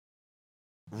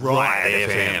Riot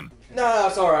FM. No,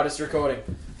 it's alright, it's recording.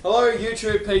 Hello,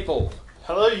 YouTube people.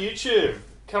 Hello, YouTube.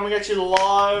 Coming at you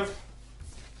live.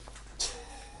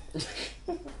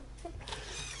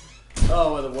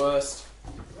 Oh, we're the worst.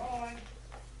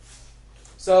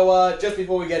 So, just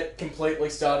before we get completely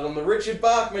started on the Richard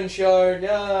Bachman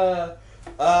show,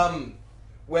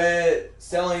 we're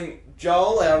selling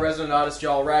Joel, our resident artist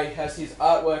Joel Ray, has his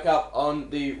artwork up on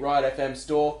the Riot FM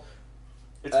store.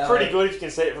 It's pretty good if you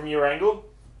can see it from your angle.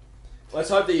 Let's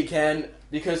hope that you can,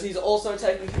 because he's also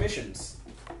taking commissions.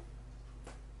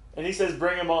 And he says,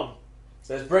 bring him on.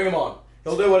 Says, bring him on.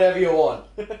 He'll do whatever you want.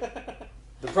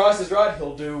 The price is right,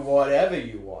 he'll do whatever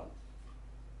you want.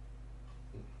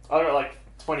 I got like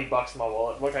 $20 in my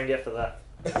wallet. What can I get for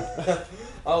that?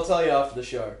 I'll tell you after the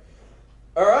show.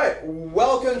 Alright,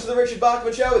 welcome to the Richard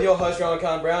Bachman Show with your host,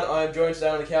 Rohan Brown. I am joined today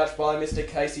on the couch by Mr.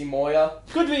 Casey Moir.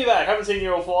 Good to be back. Haven't seen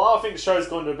you all for a while. I think the show's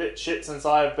gone to a bit shit since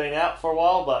I've been out for a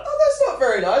while, but... Oh, that's not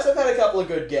very nice. I've had a couple of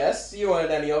good guests. You weren't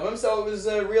any of them, so it was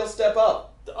a real step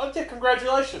up. Oh, yeah,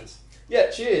 congratulations. Yeah,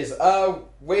 cheers.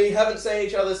 We haven't seen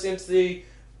each other since the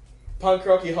punk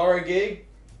rocky horror gig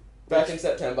back in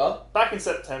September. Back in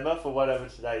September, for whatever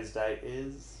today's date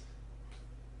is...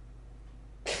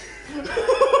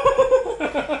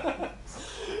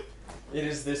 It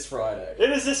is this Friday. It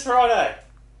is this Friday.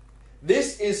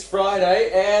 This is Friday,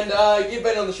 and you've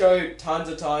been on the show tons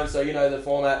of times, so you know the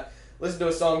format. Listen to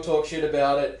a song, talk shit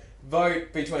about it,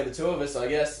 vote between the two of us, I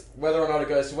guess, whether or not it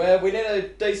goes to where. We need a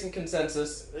decent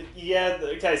consensus. Yeah,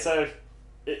 okay, so...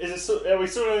 are we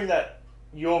still doing that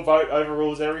your vote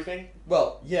overrules everything?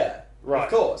 Well, yeah. Right. Of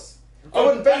course. I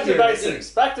wouldn't be back to here if it basics.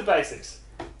 didn't. Back to basics.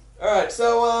 Alright,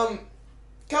 so,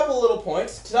 couple of little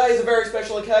points. Today is a very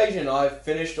special occasion. I've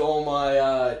finished all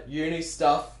my uni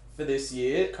stuff for this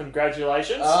year.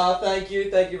 Congratulations. Thank you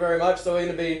very much. So we're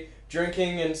going to be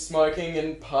drinking and smoking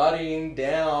and partying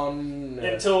down.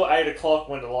 Until 8 o'clock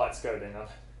when the lights go down.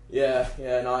 Yeah,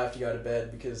 and I have to go to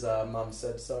bed because Mum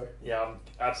said so. Yeah, I'm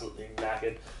absolutely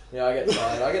knackered. Yeah, I get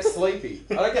tired. I get sleepy.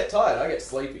 I don't get tired, I get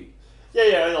sleepy.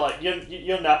 Yeah, like,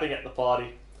 you're napping at the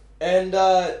party. And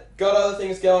got other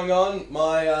things going on.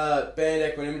 My band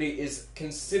Equanimity is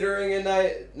considering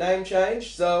a name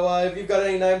change. So if you've got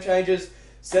any name changes,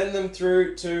 send them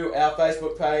through to our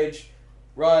Facebook page,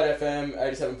 Riot FM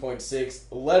 87.6.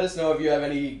 Let us know if you have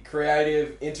any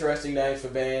creative, interesting names for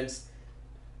bands.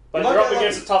 But you're up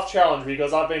against a tough challenge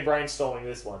because I've been brainstorming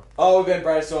this one. Oh, we've been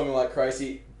brainstorming like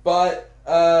crazy. But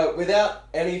without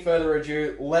any further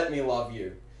ado, Let Me Love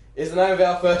You is the name of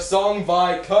our first song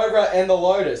by Kobra and the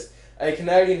Lotus, a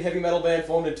Canadian heavy metal band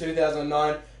formed in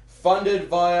 2009, funded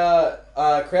via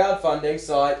a crowdfunding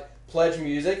site Pledge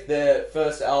Music. Their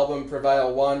first album,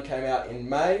 Prevail 1, came out in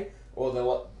May, or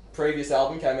the previous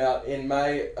album came out in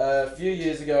May a few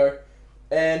years ago,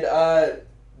 and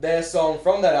their song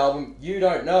from that album, You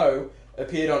Don't Know,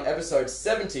 appeared on episode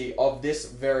 70 of this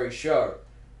very show.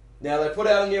 Now, they put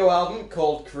out a new album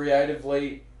called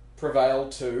Creatively Prevail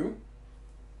 2,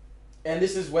 and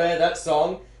this is where that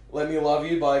song, Let Me Love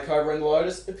You by Cobra and the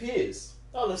Lotus, appears.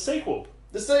 Oh, the sequel.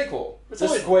 The sequel. It's the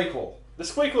always- squeakquel. The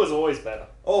sequel is always better.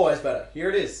 Always better. Here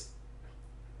it is.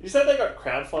 You said they got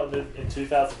crowdfunded in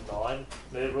 2009.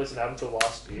 It wasn't happened until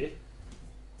last year.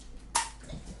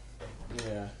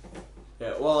 Yeah.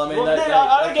 Yeah, well, I mean, Well, they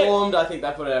I get- formed, I think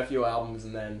they put out a few albums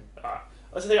and then...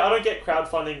 That's the thing, I don't get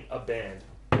crowdfunding a band.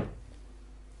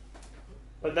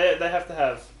 But they have to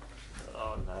have...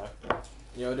 Oh, no.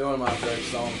 You know, doing my third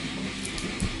song.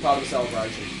 Part of the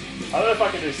celebration. I don't know if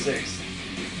I can do 6.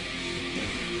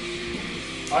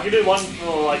 I can do one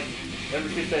for like every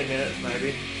 15 minutes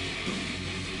maybe.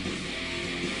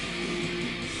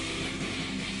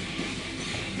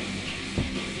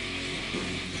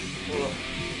 Ugh.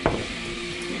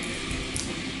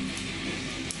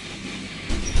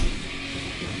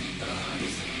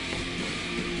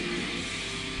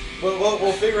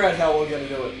 We'll figure out how we're going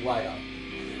to do it later.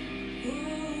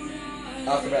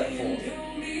 After about the 4th.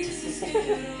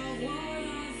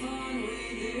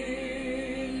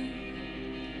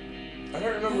 I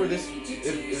don't remember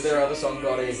if their other song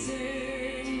got in.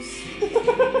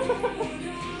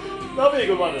 That'll be a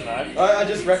good one to know. I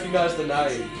just recognised the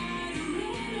name.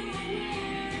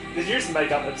 Did you just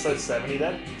make up episode 70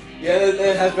 then? Yeah,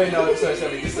 there has been no episode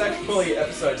 70. This is actually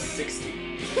episode 60.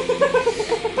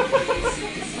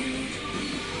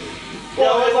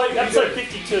 Well, it's like episode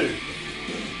 52.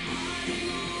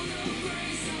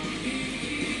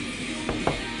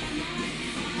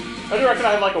 I do reckon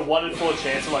I had like a 1 in 4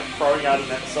 chance of like throwing out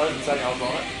an episode and saying I was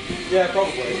on it. Yeah,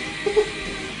 probably.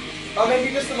 I mean,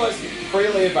 you're just the most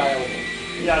freely available.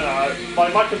 Yeah, no.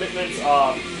 My commitments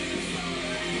are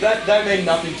That mean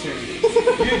nothing to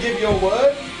you. You give your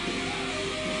word.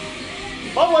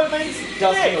 My word means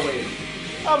Dust dick. in the wind.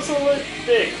 Absolute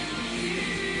dick.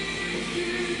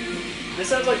 This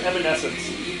sounds like Evanescence.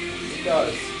 It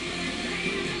does.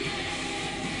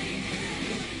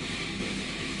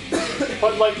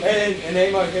 But like An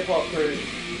emo hip hop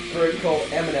group called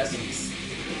Evanescence.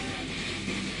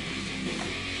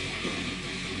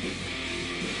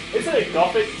 isn't it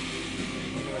gothic?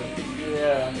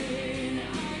 Yeah.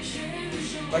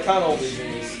 They can't all be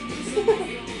zingers.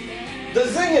 The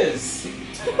zingers!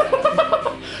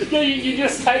 Yeah, you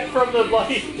just take from the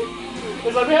bloody.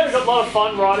 It's like we had a lot of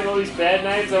fun writing all these band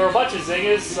names. There were a bunch of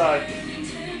zingers, so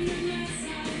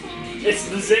it's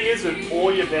the zingers with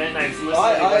all your band names listed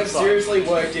on your I have website. seriously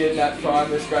worked in that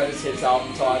Primus Greatest Hits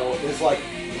album title. It's like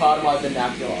part of my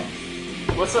vernacular.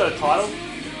 What's the title?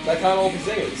 They can't all be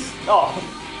zingers. Oh,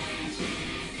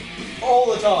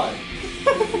 All the time.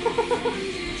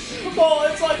 well,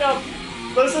 it's like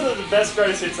those are the best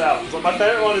greatest hits albums. Like my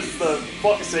favorite one is the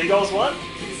Flock of Seagulls one.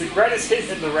 The greatest hit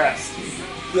and the rest.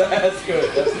 That's good,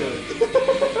 that's good.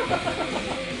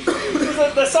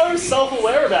 Because they're so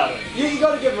self-aware about it. You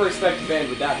gotta give a respect to band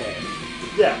with that hair.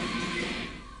 Yeah.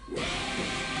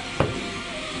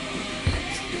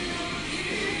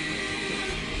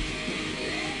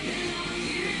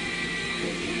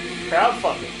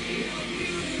 Crowdfunding.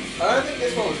 I don't think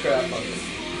this one was crowdfunded.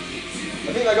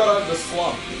 I think they got over the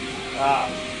slump. Ah.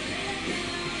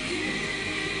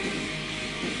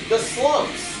 The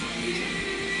slumps!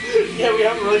 Yeah, we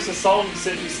haven't released a song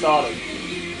since we started.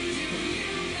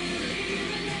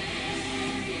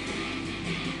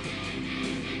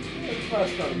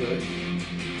 That's kind of good.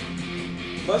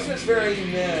 Most of it's very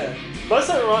meh. Most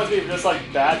of it reminds me of just like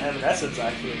bad Evanescence,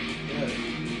 actually. Yeah.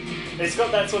 It's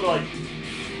got that sort of like.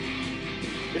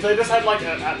 If they just had like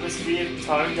an atmosphere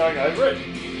tone going over it,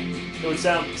 it would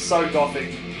sound so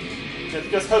gothic.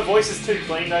 Because her voice is too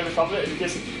clean over top of it, and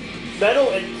just metal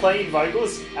and clean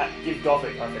vocals give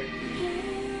gothic, I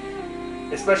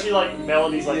think. Especially like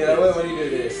melodies like Yeah, this. when you do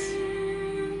this.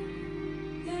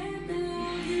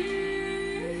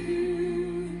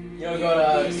 You know, we've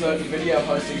got certain video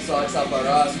hosting sites up our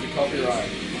ass for copyright.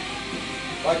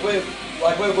 Like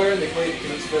we're in the clear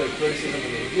because it's for criticism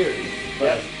and review.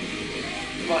 But Yep.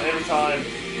 Like every time.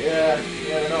 yeah,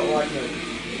 they're not liking it.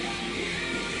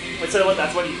 But so what?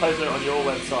 That's when you post it on your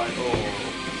website, or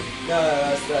No,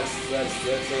 that's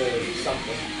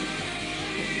something.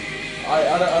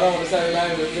 I don't want to say the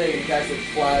name of the thing in case it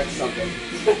flags something.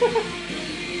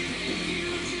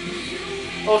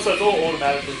 also it's all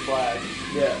automatically flagged.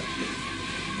 Yeah.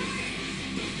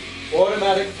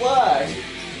 Automatic flag.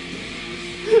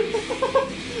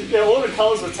 Yeah, all the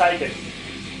colours were taken.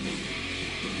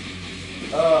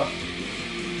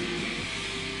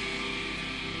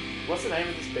 What's the name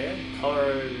of this band?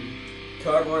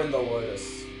 Cobra and the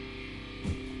Lotus.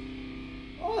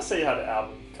 Oh, I see how the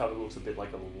album cover looks a bit like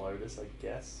a lotus, I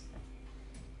guess.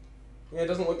 Yeah, it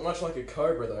doesn't look much like a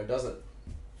cobra though, does it?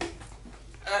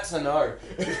 That's a no.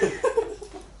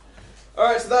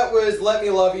 Alright, so that was Let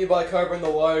Me Love You by Cobra and the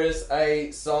Lotus,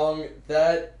 a song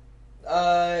that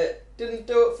didn't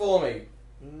do it for me.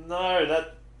 No,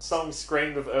 that song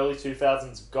screamed of early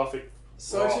 2000s gothic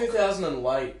So rock. 2000 and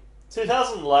late.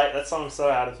 2000 late, that song's so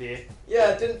out of here.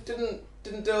 Yeah, it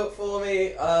didn't do it for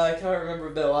me. I can't remember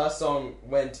if their last song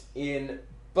went in,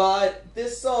 but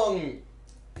this song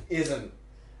isn't.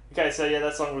 Okay, so yeah,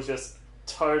 that song was just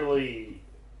totally...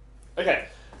 Okay,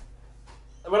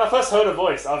 when I first heard her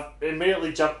voice, I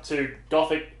immediately jumped to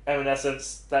Gothic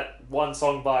Evanescence, that one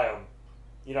song by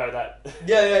you know, that...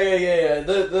 Yeah.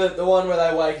 The one where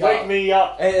they wake Wake up. me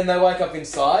up. And they wake up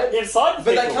inside. Inside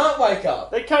But people. they can't wake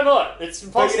up. They cannot. It's But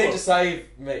impossible. you need to save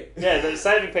me. Yeah, they're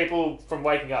saving people from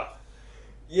waking up.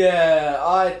 Yeah,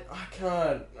 I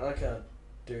can't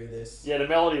do this. Yeah, the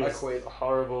melody I was quit.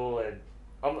 horrible, and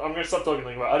I'm going to stop talking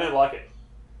about it. I don't like it.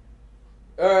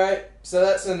 Alright, so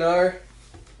that's a no.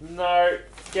 No,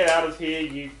 get out of here,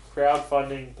 you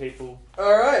crowdfunding people.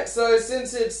 Alright, so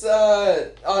since it's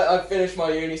I've finished my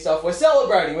uni stuff, we're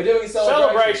celebrating. We're doing a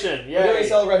celebration. Yeah. We're doing a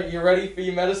celebration. You ready for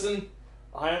your medicine?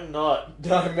 I am not.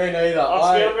 No, me neither.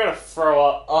 I'm scared I'm going to throw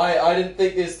up. I didn't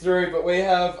think this through, but we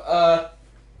have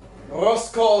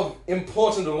Roscoe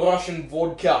Important Russian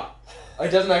Vodka. It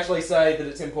doesn't actually say that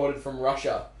it's imported from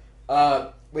Russia,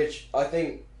 which I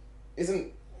think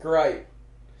isn't great.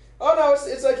 Oh no,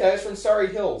 it's okay. It's from Surrey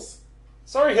Hills.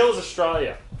 Surrey Hills,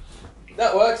 Australia.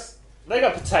 That works. They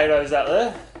got potatoes out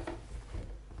there.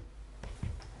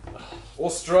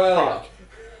 Australia.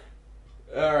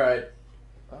 All right.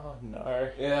 Oh no.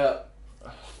 Yeah.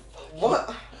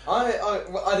 What?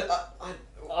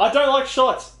 I don't like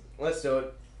shots. Let's do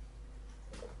it.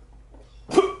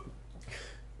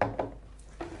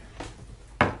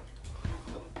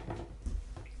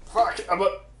 Fuck,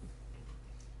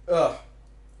 Ugh.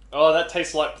 Oh, that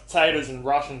tastes like potatoes and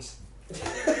Russians.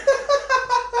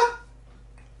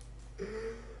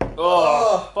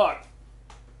 Oh, fuck.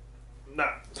 No.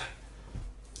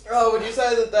 Oh, would you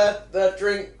say that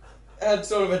drink had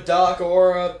sort of a dark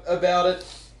aura about it?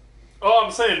 Oh,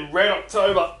 I'm saying Red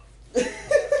October.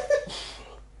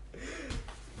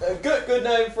 A good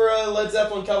name for a Led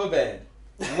Zeppelin cover band.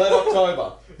 Led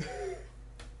October.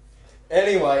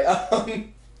 Anyway,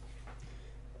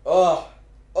 oh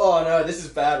no, this is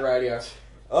bad radio.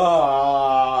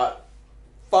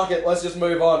 Fuck it, let's just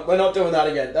move on. We're not doing that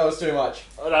again. That was too much.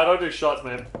 Oh, no, I don't do shots,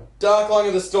 man. Dark Lung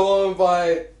of the Storm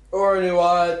by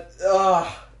Noir.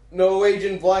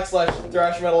 Norwegian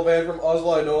black/thrash metal band from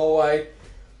Oslo, Norway.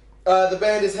 The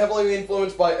band is heavily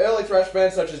influenced by early thrash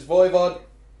bands such as Voivod,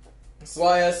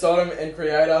 Slayer, Sodom, and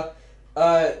Creator.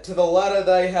 To the latter,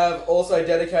 they have also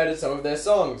dedicated some of their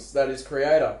songs, that is,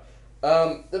 Creator.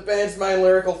 The band's main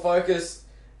lyrical focus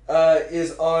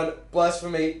is on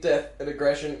blasphemy, death, and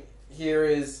aggression. Here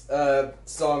is a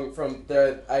song from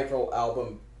their April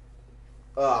album.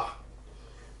 Fuck.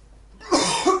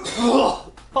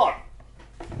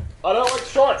 I don't like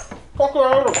shots. Fuck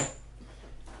around them.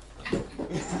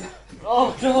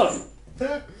 Oh, God.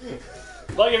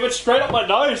 Like, if it's straight up my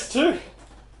nose, too.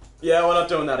 Yeah, we're not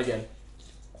doing that again.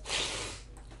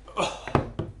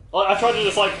 I tried to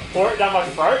just, like, pour it down my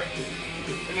throat.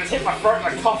 And just hit my throat and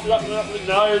I coughed it up and up the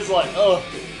nose, like, oh.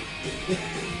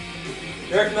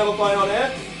 You reckon that'll play on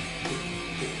air?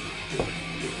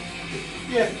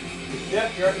 Yeah. Yeah,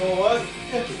 you reckon it'll work?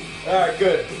 Yeah. Alright,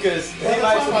 good, because he makes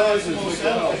some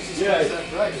noises. Yeah.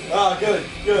 Oh, good.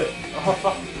 Oh,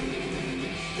 fuck.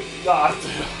 God.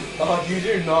 Oh, you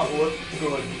do not look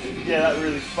good. Yeah, that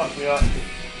really fucked me up.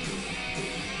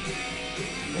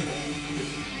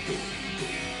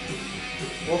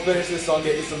 We'll finish this song,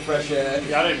 get you some fresh air.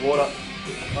 Yeah, I need water.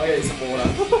 I'll get you some water.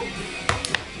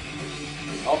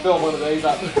 I'll fill one of these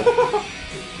up.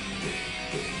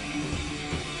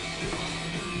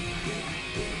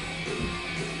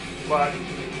 Right.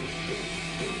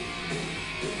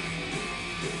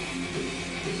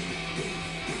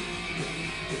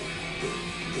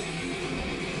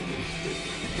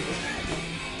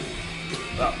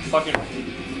 Fucking,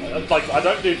 like, I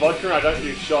don't do vodka and I don't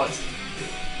do shots.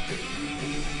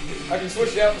 I can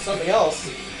switch it out for something else.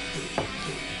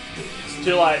 It's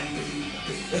too late.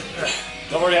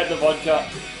 I've already had the vodka.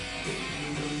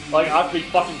 Like, I'd be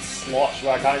fucking sloshed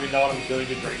where I can't even know what I'm doing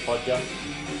to drink vodka.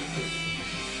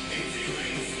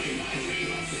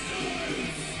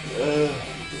 Ugh.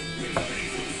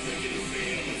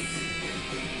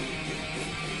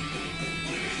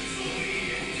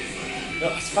 Oh,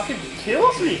 it fucking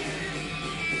kills me.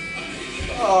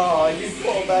 Oh, you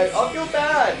poor babe. I feel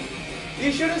bad.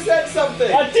 You should have said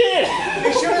something. I did.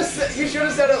 You should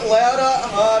have said it louder,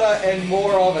 harder, and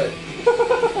more of it.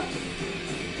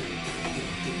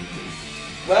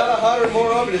 Louder, harder, and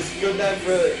more of it is a good name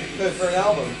for an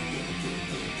album.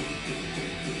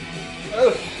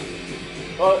 Ugh.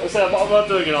 Well, so I'm not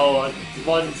doing an old one.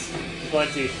 One's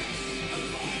 20.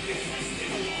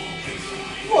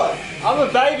 What? I'm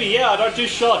a baby, yeah, I don't do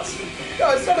shots. No,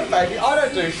 it's not a baby. I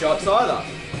don't do shots either.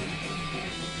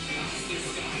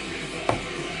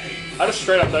 I just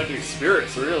straight up don't do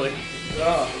spirits, really.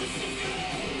 Oh.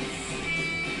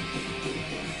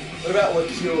 What about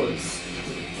liqueurs?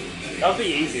 That'd be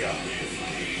easier.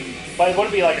 But it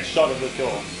wouldn't be like a shot of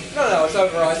liqueur. No, it's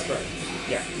over ice cream.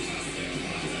 Yeah.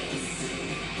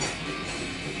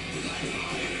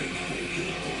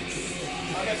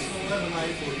 I got some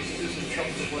lemonade for you. Do some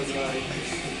chocolate lemonade.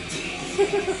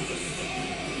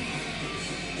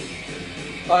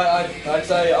 I'd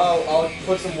say I'll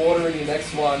put some water in your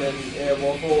next one and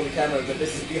we'll follow the camera, but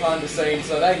this is behind the scenes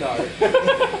so they know.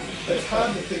 It's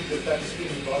hard to think that that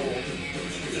skinny bottle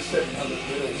is 700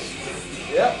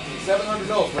 mils. Yep, 700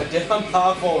 mils. We're down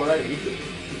half already.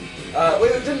 We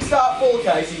didn't start full,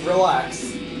 Casey.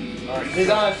 Relax. Alright. These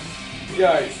aren't,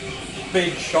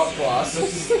 big shot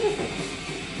glasses.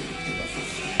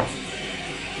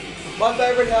 My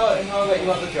favourite How I Met Your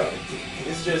Mother joke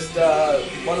is just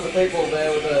one of the people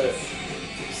there with a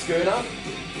schooner,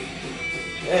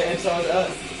 and so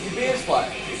your beer's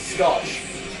flat. It's Scotch.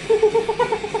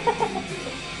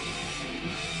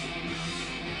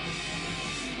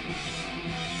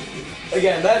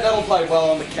 Again, that'll play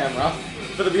well on the camera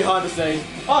for the behind the scenes.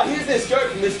 Oh, here's this joke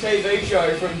from this TV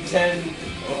show from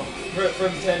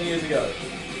 10 years ago.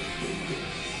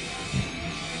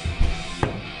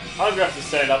 I'm gonna have to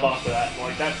stand up after that.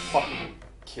 Like, that fucking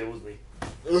kills me.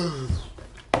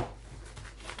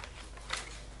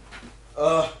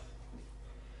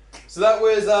 So that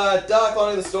was Dark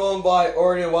Line of the Storm by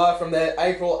Noir from their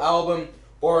April album,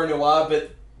 Noir,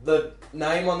 but the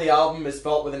name on the album is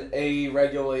spelt with an E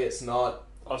regularly, it's not.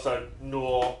 Also,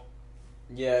 Noir.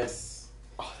 Yeah, it's...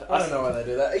 I don't know why they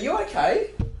do that. Are you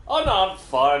okay? Oh no, I'm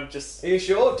fine, just... Are you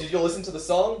sure? Did you listen to the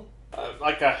song?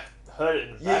 Like, I heard it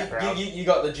in the background. You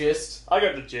got the gist. I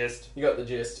got the gist. You got the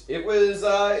gist. It was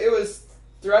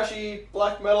thrashy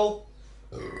black metal.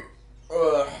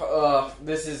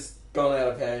 This has gone out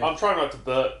of hand. I'm trying not to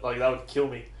burp, like, that would kill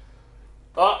me.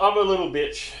 I'm a little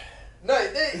bitch. No,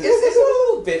 it's not a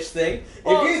little bitch thing.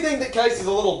 Well, if you think that Casey's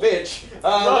a little bitch,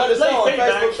 let us know on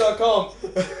Facebook.com.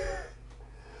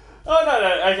 Oh,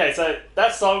 no. Okay, so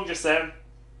that song just then,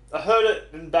 I heard it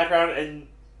in the background and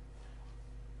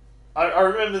I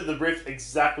remember the riff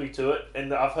exactly to it,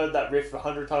 and I've heard that riff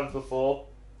 100 times before.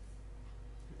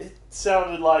 It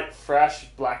sounded like thrash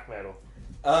black metal.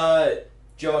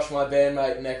 Josh, my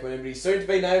bandmate in Equanimity, soon to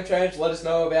be name changed. Let us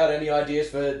know about any ideas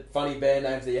for funny band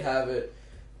names that you have at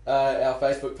our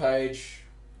Facebook page,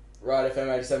 Right FM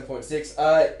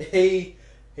 87.6.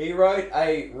 He wrote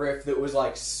a riff that was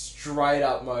like straight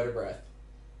up Motor Breath.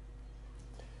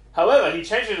 However, he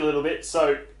changed it a little bit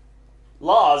so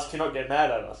Lars cannot get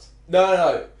mad at us.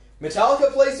 No.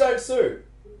 Metallica, please don't sue.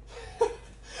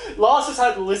 Lars just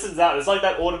had listens out. It's like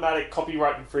that automatic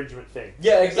copyright infringement thing.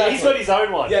 Yeah, exactly. He's got his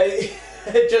own one. Yeah,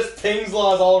 it just pings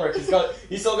Lars Ulrich.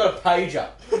 He's still got a pager.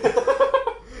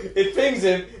 It pings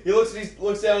him. He looks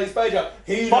down at his pager.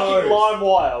 He fucking knows.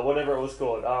 LimeWire, whatever it was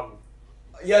called.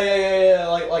 Yeah.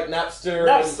 Like Napster.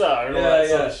 Napster and all that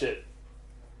sort of shit.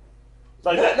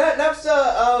 Like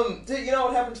Napster. Do you know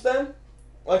what happened to them?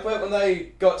 Like when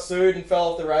they got sued and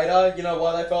fell off the radar. You know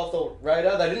why they fell off the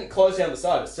radar? They didn't close down the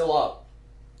site. It's still up.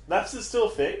 Napster's still a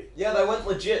thing? Yeah, they went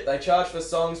legit. They charge for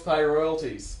songs, pay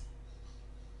royalties.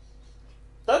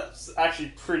 That's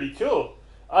actually pretty cool.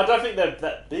 I don't think they're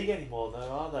that big anymore, though,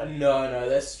 are they? No,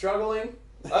 they're struggling.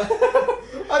 I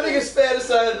think it's fair to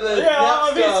say that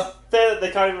Napster... I mean, Napster... it's fair that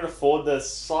they can't even afford the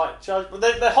site charge, but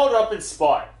they hold it up in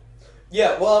spite.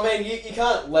 Yeah, well, I mean, you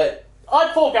can't let...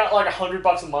 I'd fork out like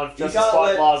 $100 a month just to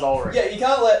spite Lars Ulrich. Yeah, you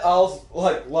can't let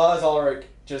Lars Ulrich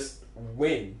just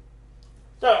win.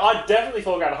 No, I'd definitely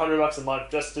fork out $100 a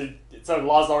month just so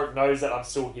Lars Ulrich knows that I'm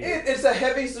still here. It's a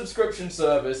heavy subscription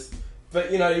service,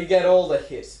 but, you get all the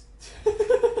hits.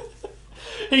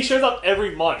 He shows up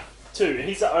every month, too, and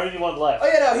he's the only one left. Oh,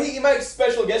 yeah, no, he makes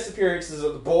special guest appearances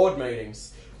at the board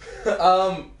meetings.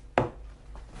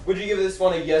 Would you give this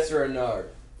one a yes or a no?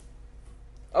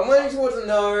 I'm leaning towards a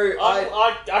no.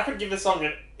 I could give this song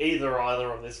an either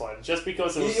on this one, just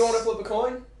because it was... You want to flip a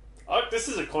coin? This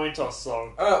is a coin toss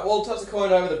song. Alright, we'll toss a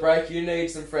coin over the break. You need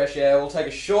some fresh air. We'll take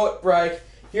a short break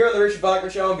here on the Richard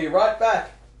Bachman Show and be right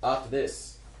back after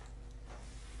this.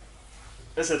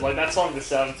 Listen, like, that song just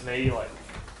sounded to me like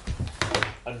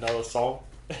another song.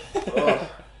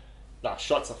 Nah,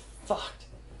 shots are fucked.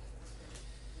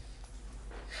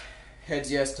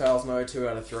 Heads yes, tails no, 2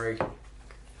 out of 3.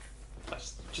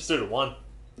 Just do it 1.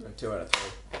 And 2 out of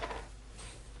 3.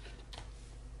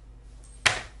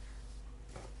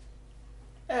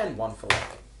 And 1 for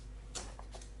luck.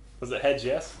 Was it heads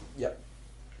yes? Yep.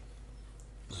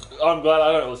 I'm glad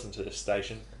I don't listen to this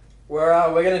station.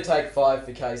 We're going to take 5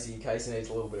 for Casey. Casey needs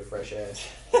a little bit of fresh air.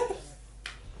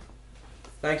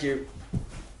 Thank you.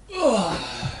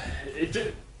 It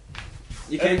did.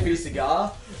 You keen for your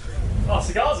cigar? Oh,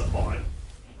 cigars are fine.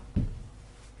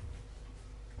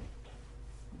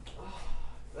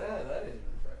 That is.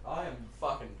 I am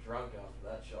fucking drunk after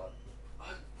that shot.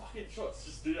 Fucking shots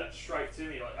just do that straight to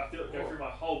me. Like, I feel it go through my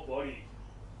whole body.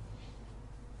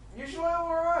 Usually I'm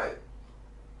alright.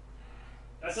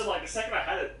 I said, like, the second I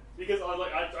had it, because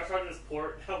I tried to just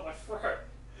pour it down my throat.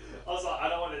 I was like, I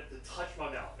don't want it to touch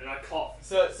my mouth, and I coughed.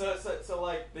 So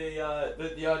like the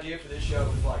idea for this show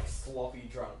was like sloppy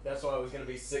drunk. That's why it was going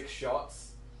to be 6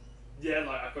 shots. Yeah,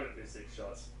 like, I couldn't do 6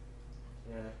 shots.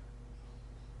 Yeah.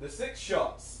 The 6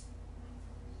 shots.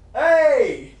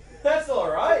 Hey, that's all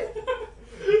right.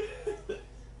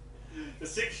 The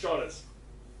 6 shotters.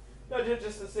 No,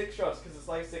 just the 6 shots because it's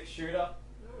like 6 shooter.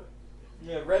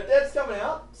 Yeah, Red Dead's coming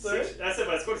out soon. That's it,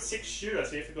 but it's got a 6 shooter,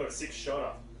 so you have to go a 6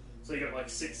 shotter. So you got like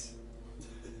 6.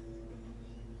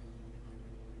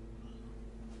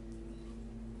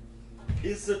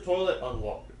 Is the toilet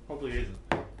unlocked? It probably isn't.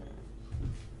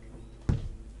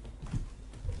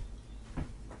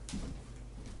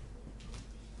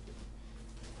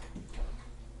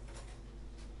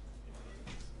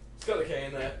 It's got the key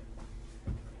in there.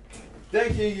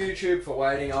 Thank you, YouTube, for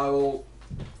waiting. I will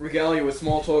regale you with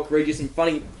small talk, read you some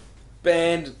funny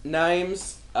band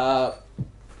names. I've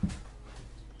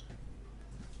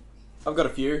got a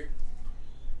few.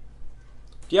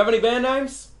 Do you have any band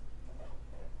names?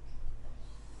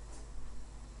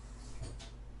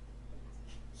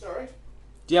 Sorry?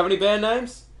 Do you have any band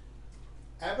names?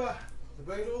 ABBA,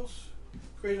 the Beatles,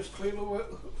 Creedence Clearwater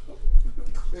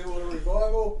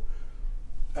Revival,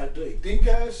 the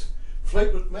Dingoes,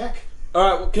 Fleetwood Mac.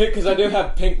 Alright, well, because I do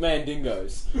have Pink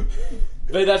Mandingos.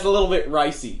 But that's a little bit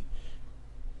racy.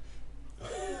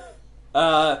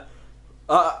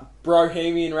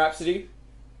 Bohemian Rhapsody.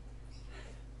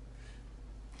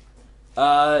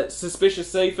 Suspicious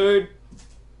Seafood.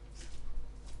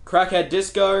 Crackhead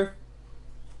Disco.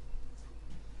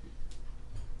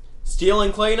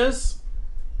 Stealing Cleaners.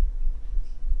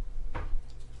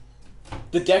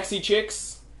 The Dexy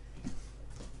Chicks.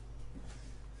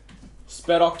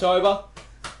 Sped October.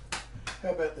 How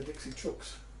about the Dixie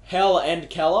Chooks? Hell and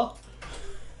Keller.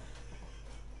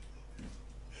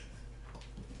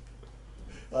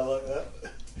 I like that.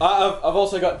 I've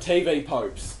also got TV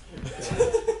Popes.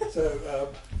 So,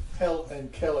 Hell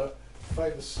and Keller,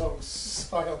 famous song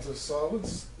Sounds of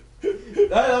Silence. No, that's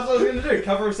what I was going to do.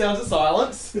 Cover of Sounds of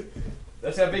Silence.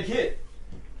 That's our big hit.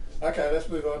 Okay, let's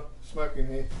move on. Smoking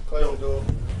here. Close the door.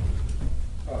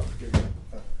 Oh, give me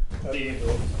open the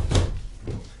door.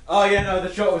 Oh yeah, no,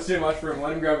 the shot was too much for him.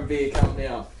 Let him grab a beer. Calm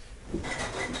down.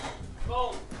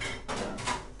 Well,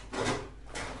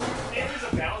 it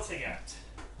is a balancing act.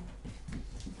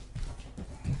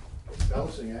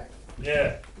 Balancing act.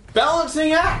 Yeah.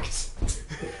 Balancing act!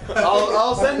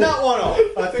 I'll send that one off.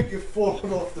 I think you've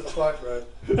fallen off the tightrope.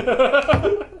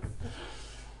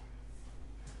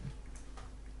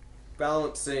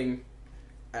 Balancing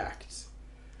act.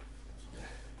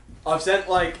 I've sent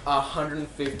like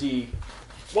 150.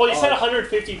 Well, you said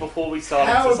 150 before we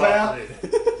started. How this about,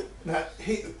 afternoon. now,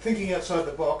 thinking outside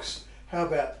the box, how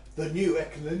about the new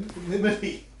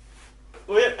equanimity?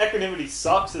 Well, yeah, equanimity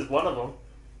sucks is one of them.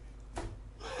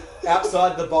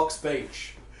 Outside the box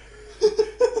beach.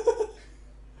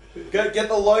 Get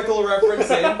the local reference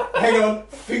in. Hang on,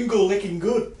 finger licking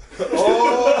good.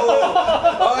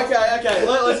 Oh! Okay.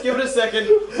 Let's give it a second.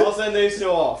 I'll send these two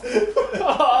off.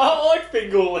 I like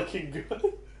finger licking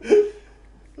good.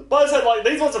 But I said, like,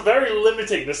 these ones are very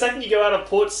limiting. The second you go out of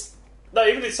ports... No,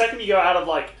 even the second you go out of,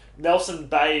 like, Nelson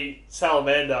Bay,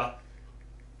 Salamander,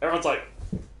 everyone's like,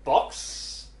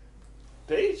 box?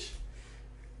 Beach?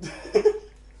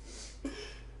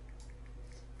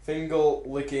 Finger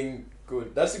licking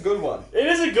good. That's a good one. It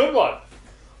is a good one.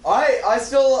 I'll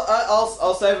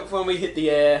save it for when we hit the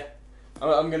air.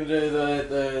 I'm gonna do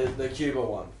the Cuba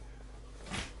one.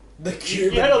 The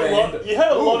Cuban You had a band. lot. You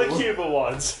had a lot of Cuba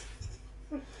ones.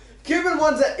 Cuban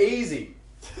ones are easy.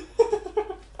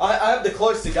 I have the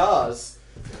close cigars.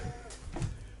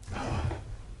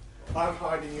 I'm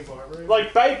hiding in my room.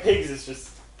 Like Bay Pigs is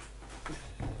just.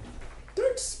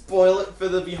 Don't spoil it for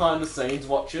the behind the scenes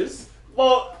watchers.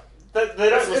 Well, they don't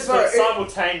It's listen to it alright.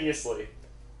 simultaneously.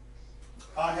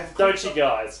 I have Don't clicked you on-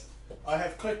 guys? I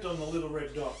have clicked on the little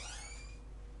red dot.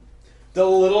 The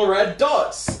little red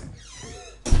dots.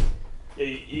 Yeah,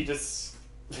 you just.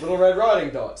 Little red riding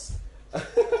dots.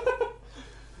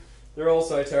 They're all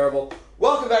so terrible.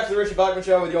 Welcome back to the Richard Bachman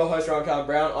Show with your host, Rohan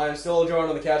Brown. I am still joined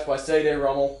on the couch by CD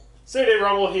Rommel. CD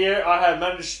Rumble here. I have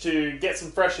managed to get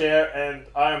some fresh air, and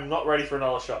I am not ready for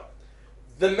another shot.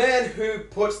 The man who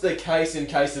puts the case in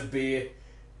case of beer,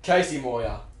 Casey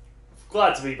Moir.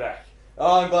 Glad to be back.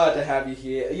 Oh, I'm glad to have you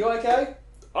here. Are you okay?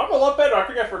 I'm a lot better. I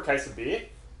could go for a case of beer.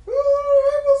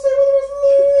 Alright, we'll see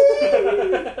what the rest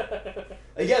of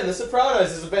the... Again, The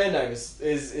Sopranos as a band name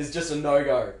is just a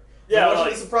no-go. Yeah, Watching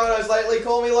like- The Sopranos lately,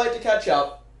 call me late to catch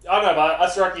up. I know, but I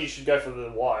just reckon you should go for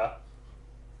The Wire.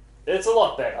 It's a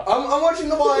lot better. I'm watching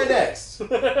The Wire next. I've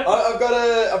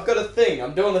got a thing.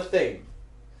 I'm doing a thing.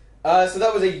 So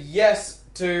that was a yes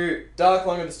to Dark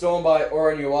Lung of the Storm by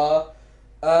Aura Noir.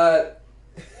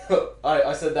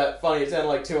 I said that funny. It sounded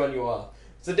like two Noir.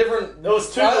 It's a different... It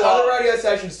was two Other Noir. radio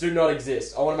stations do not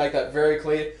exist. I want to make that very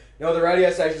clear. No other radio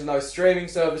stations, no streaming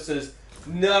services.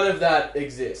 None of that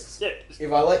exists. Yeah,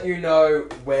 If I let you know,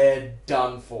 we're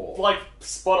done for. like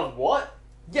Spot of what?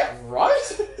 Yeah,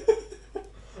 right?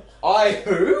 I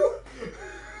who?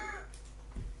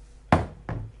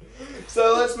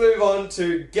 So let's move on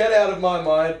to Get Out of My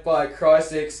Mind by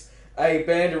Crisix, a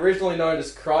band originally known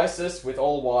as Crisis with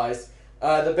all Ys.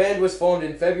 The band was formed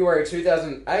in February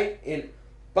 2008 in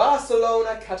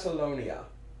Barcelona, Catalonia.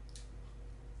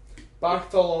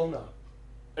 Barcelona.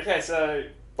 Okay, so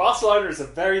Barcelona is a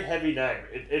very heavy name.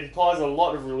 It implies a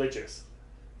lot of religious.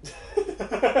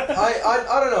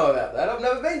 I don't know about that. I've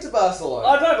never been to Barcelona.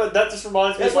 I know, but that just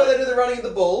reminds me. That's where they do the running of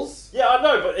the bulls. Yeah, I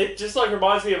know, but it just like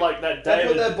reminds me of like that They Day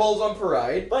put of the their bulls on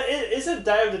parade. But isn't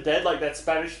Day of the Dead like that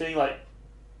Spanish thing, like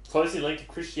closely linked to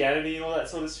Christianity and all that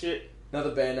sort of shit?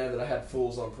 Another band name that I had,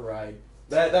 Fools on Parade.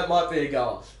 That might be a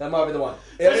goer. That might be the one.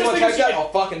 So If anyone just takes because that, I'll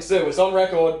fucking sue. It's on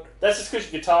record. That's just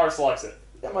because your guitarist likes it.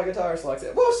 Yeah, my guitarist likes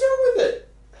it. What's wrong with it?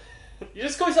 You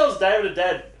just call yourselves Day of the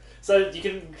Dead, so you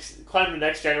can claim the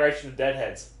next generation of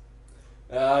Deadheads.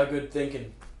 Good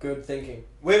thinking. Good thinking.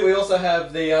 We also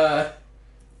have the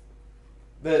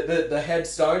head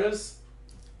stoners.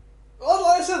 Well,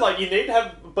 like I said, like you need to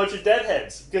have a bunch of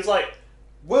Deadheads because like.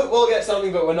 We'll get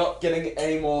something, but we're not getting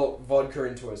any more vodka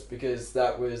into us because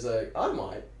that was I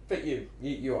might, but you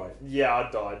won't. Yeah, I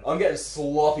died. I'm getting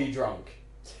sloppy drunk.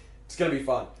 It's gonna be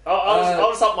fun. I'll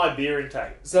just up my beer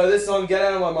intake. So this song, Get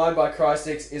Out of My Mind by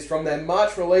Crisix, is from their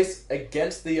March release,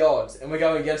 Against the Odds. And we're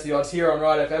going against the odds here on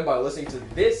Ride FM by listening to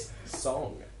this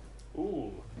song.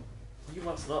 Ooh, you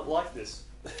must not like this.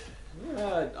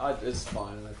 It's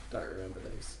fine, I don't remember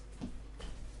these.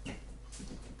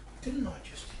 Didn't I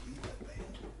just hear that band?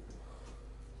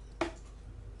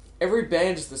 Every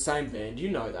band is the same band, you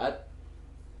know that.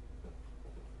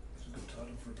 It's a good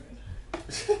title for a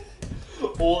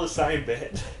band. All the same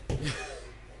band.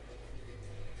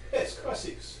 Yes,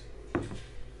 Crisix.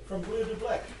 From Blue to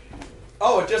Black.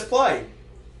 Oh, it just played.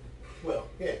 Well,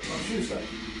 yeah, on Tuesday.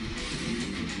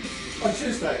 On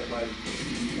Tuesday it played.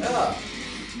 Ah.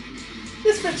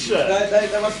 This bit shirt.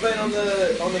 They must have been on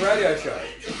the radio show.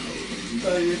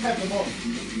 So you have them on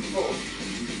before.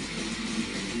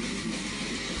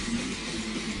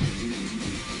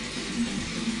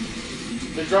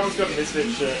 The drummer's got a Misfit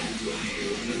shirt.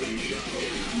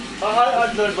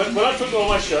 When I took all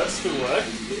my shirts to work,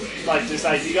 like to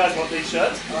say, do you guys want these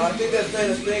shirts? I think there's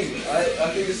been a thing. I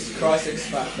think this is Crisix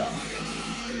Factor.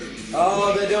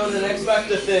 Oh, they're doing an X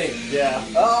Factor thing. Yeah.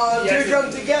 Oh, I'm Yeah, too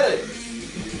drunk to get it.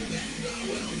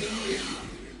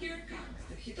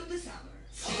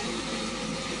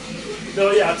 No,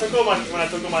 yeah, when I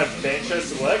took all my band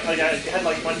shirts to work, like I had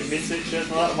like a bunch of Misfit shirts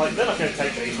and all that. I'm like, they're not going to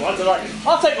take these ones. They're like,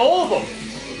 I'll take all of them.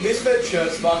 Misfit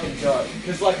shirt's fucking dope.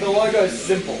 Because like the logo's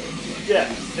simple.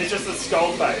 Yeah, it's just a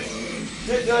skull face.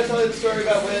 Did I tell you the story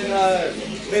about when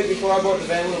before I bought the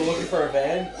van, we were looking for a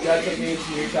van. Dad took me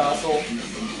into Newcastle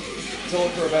to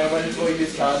look for a van. Went into a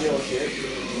used car dealership.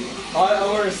 I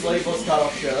wear a sleeveless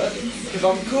cut-off shirt because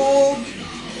I'm cool.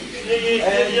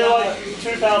 You're like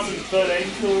 2013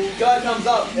 cool. Guy comes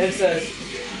up and says,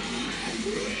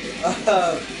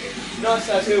 "Nice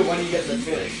tattoo. When you get the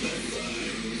finish."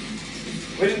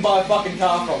 We didn't buy a fucking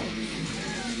car from him.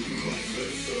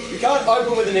 You can't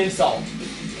open with an insult.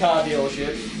 Car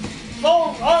dealership.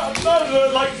 Oh, I don't know,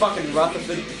 like, Fucking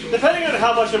Rutherford. depending on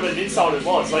how much of an insult it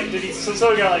was, like, did he sort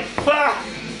of go like, "Ha!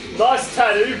 Nice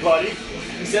tattoo, buddy."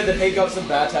 He said that he got some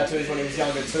bad tattoos when he was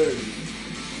younger too.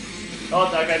 Oh,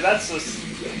 okay, that's just...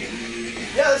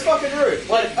 Yeah, that's fucking rude.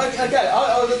 Like, okay,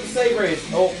 I was at the Seabreeze,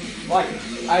 like,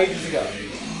 ages ago.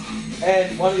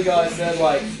 And one of the guys said,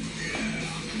 like,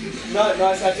 no,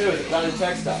 nice tattoo, is it done in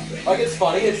texture? Like, it's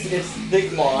funny, it's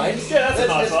thick lines. Yeah, that's a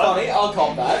nice It's one. funny, I'll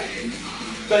cop that.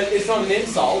 But it's not an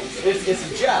insult, it's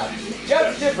a jab.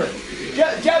 Jab's different.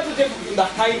 Jabs are different from the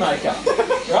haymaker,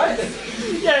 right?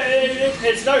 Yeah,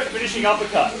 it's no finishing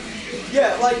uppercut.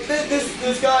 Yeah, like,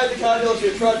 this guy at the car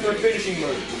dealership tried for a finishing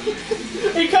move.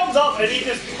 He comes up and he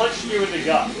just punched you in the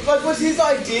gut. Like, was his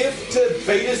idea to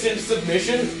beat us into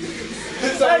submission?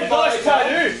 Hey, nice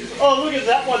tattoo! Oh, look at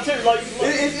that one too, like...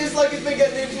 It's like if they're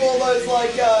getting into all those,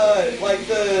 like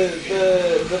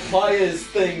the players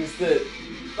things that...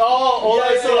 Oh, all Yeah,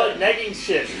 those sort yeah. of like negging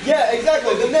shit. Yeah,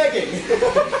 exactly, the negging.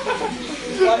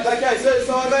 Like, okay,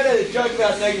 so I made a joke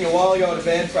about negging a while ago at a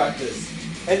band practice.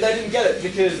 And they didn't get it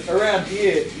because around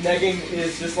here, negging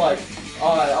is just like,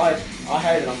 I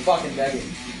hate it, I'm fucking negging.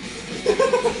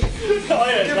 Oh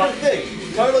yeah, Different thing,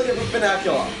 totally different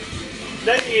vernacular.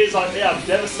 negging is like, yeah, I'm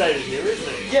devastated here, isn't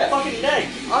it? Yeah. Fucking neg.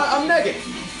 I'm negging.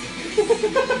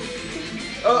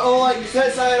 or like,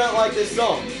 say I don't like this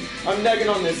song. I'm negging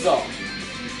on this song.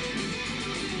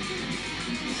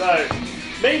 So,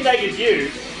 me negged you.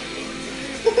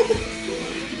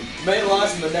 Me and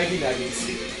Larson, the neggy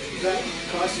neggies. That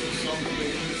Crisix song has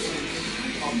been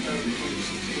since October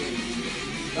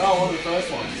 2016. Oh, one of the first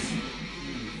ones.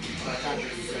 I can't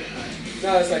remember the name. No,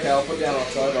 it's okay, I'll put down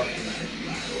October.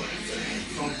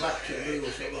 From Black to Blue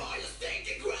or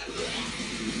something.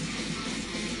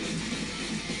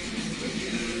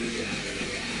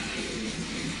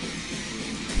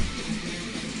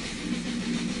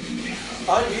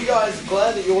 Aren't you guys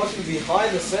glad that you're watching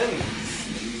behind the scenes?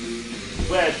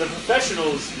 where the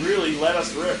professionals really let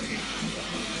us rip.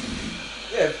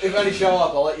 Yeah, if any show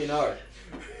up, I'll let you know.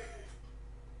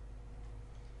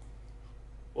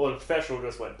 Or the professional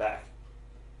just went back.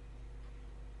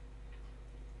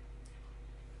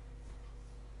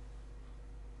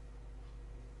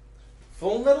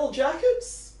 Full Metal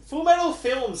Jackets? Full Metal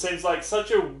Film seems like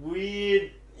such a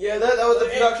weird... Yeah, that was the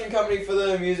production company for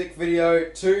the music video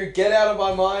to Get Out of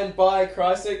My Mind by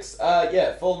Crisix.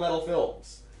 Yeah, Full Metal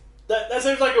Films. That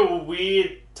seems like a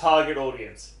weird target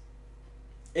audience.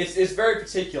 It's very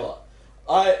particular.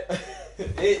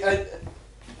 It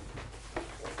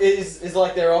is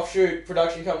like their offshoot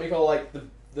production company called like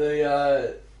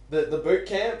the boot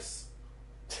camps.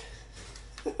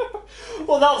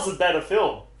 Well, that was a better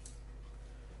film.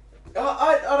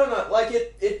 I don't know. Like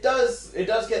it does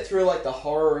get through like the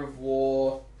horror of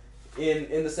war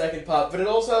in the second part, but it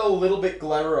also a little bit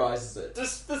glamorizes it.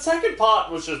 Just the second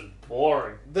part was just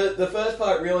boring. The first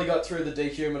part really got through the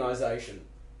dehumanization.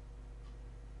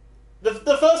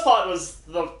 The first part was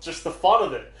just the fun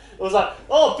of it. It was like,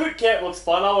 oh, boot camp looks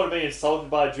fun. I want to be insulted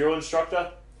by a drill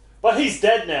instructor, but he's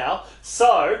dead now.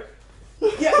 So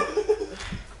Yeah.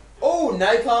 Oh,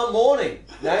 Napalm Morning.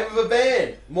 Name of a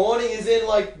band. Morning is in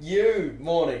like you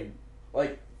morning.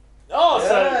 Like oh,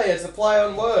 yeah, so it's a play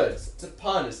on words. It's a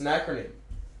pun, it's an acronym.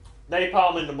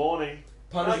 napalm in the morning.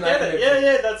 Pun is I an get acronym. it.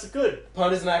 Yeah, that's good.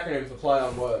 Pun is an acronym for play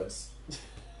on words.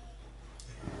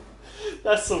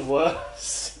 That's the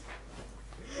worst.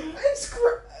 It's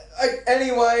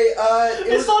anyway,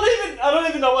 It's not even. I don't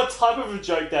even know what type of a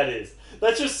joke that is.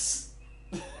 That's just.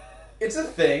 it's a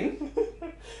thing.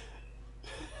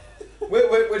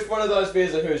 Which one of those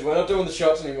beers are whose? We're not doing the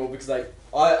shots anymore because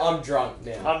I'm drunk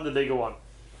now. I'm the bigger one.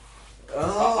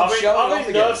 Oh, I've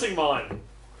been nursing mine.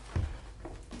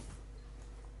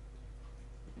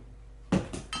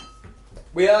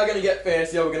 We are going to get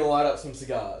fancy. We're going to light up some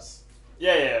cigars.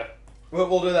 Yeah.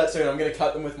 We'll do that soon. I'm going to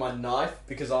cut them with my knife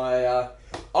because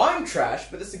I'm trash,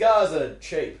 but the cigars are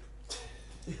cheap.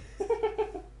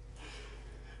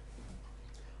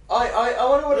 I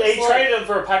wonder what Yeah, it's he like. traded them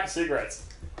for a pack of cigarettes.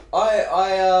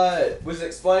 I was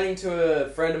explaining to a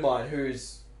friend of mine who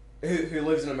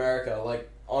lives in America, like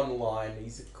online.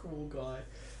 He's a cool guy.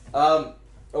 A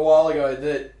while ago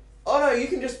that you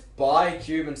can just buy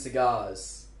Cuban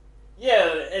cigars.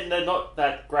 Yeah, and they're not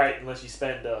that great unless you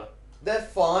spend. They're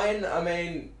fine. I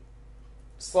mean,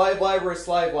 slave labor is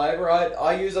slave labor.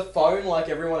 I use a phone like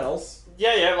everyone else.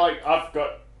 Yeah. Like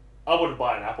I wouldn't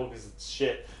buy an Apple because it's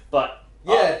shit. But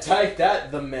yeah, take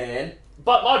that, the man.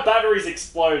 But my batteries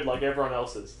explode like everyone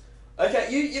else's. Okay,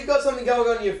 you've got something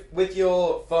going on with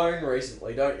your phone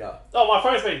recently, don't you? Oh, my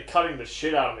phone's been cutting the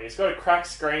shit out of me. It's got a cracked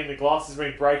screen, the glass has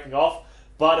been breaking off,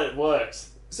 but it works.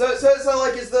 So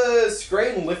like, is the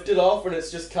screen lifted off and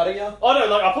it's just cutting you? Oh no,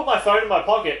 like I put my phone in my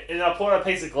pocket and I pull out a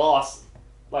piece of glass,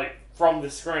 like, from the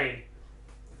screen.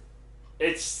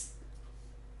 It's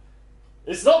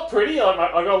not pretty, like,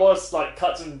 I got a lot of, like,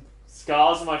 cuts and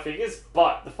scars on my fingers,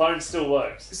 but the phone still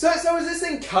works. So is this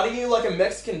thing cutting you like a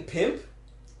Mexican pimp?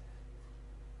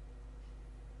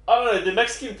 I don't know, the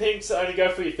Mexican pimps only go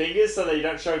for your fingers so that you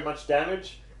don't show much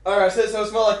damage. Alright, so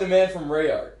it's more like the man from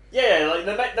Rio. Yeah,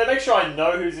 like they make sure I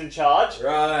know who's in charge,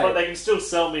 Right. but they can still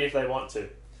sell me if they want to.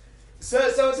 So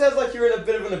it sounds like you're in a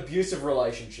bit of an abusive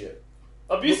relationship.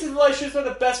 Abusive relationships are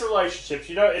the best relationships,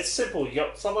 you know, it's simple. You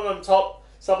got someone on top,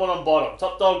 someone on bottom.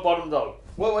 Top dog, bottom dog.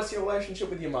 Well, what's your relationship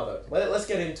with your mother? Let's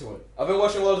get into it. I've been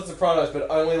watching a lot of Sopranos, but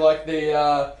only like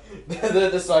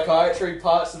the psychiatry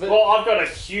parts of it. Well, I've got a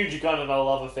huge gun and I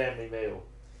love a family meal.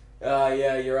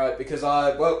 Yeah, you're right, because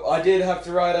I did have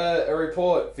to write a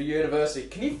report for university.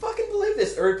 Can you fucking believe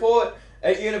this? A report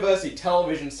at university,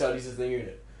 television studies is the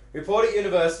unit. Report at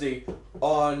university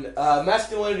on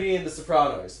masculinity in the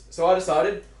Sopranos. So I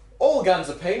decided, all guns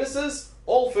are penises,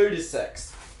 all food is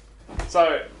sex.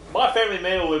 So, my family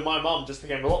meal with my mum just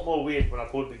became a lot more weird when I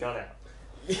pulled the gun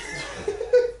out.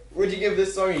 Would you give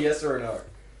this song a yes or a no?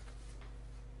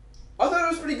 I thought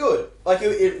it was pretty good. Like,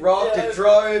 it rocked, Yeah. it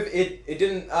drove, it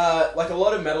didn't, like a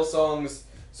lot of metal songs,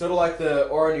 sort of like the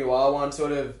Aura Noir one,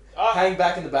 sort of hang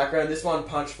back in the background. This one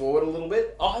punched forward a little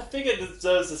bit. I think it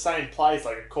deserves the same place,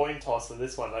 like a coin toss for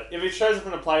this one. Like, if it shows up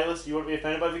in a playlist, you wouldn't be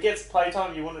offended, but if it gets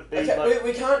playtime, you wouldn't be Okay, like...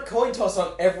 we can't coin toss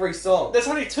on every song. There's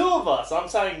only two of us, I'm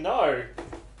saying no.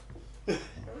 I'm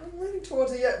leaning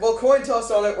towards it, yeah. Well, coin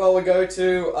toss on it while we go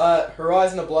to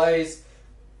Horizon Ablaze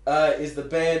is the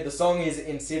band. The song is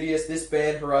Insidious. This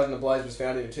band, Horizon Ablaze, was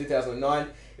founded in 2009.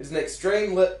 It's an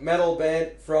extreme metal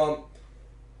band from...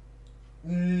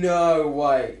 No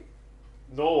way.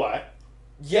 Norway.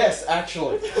 Yes,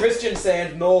 actually. Christian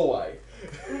Sand, Norway.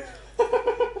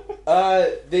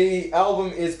 The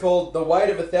album is called The Weight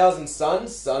of 1,000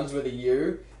 Suns. Suns with a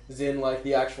U, as in like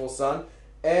the actual sun.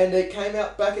 And it came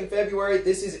out back in February.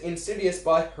 This is Insidious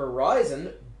by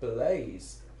Horizon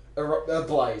Blaze.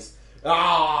 Blaze.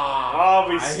 Oh,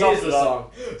 we stopped here's it the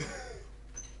up. song.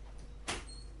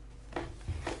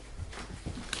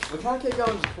 We can't keep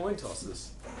going to coin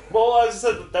tosses. Well, I just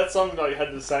said that song like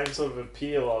had the same sort of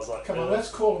appeal. I was like, Come on, let's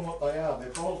call them what they are.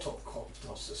 They're roll top coin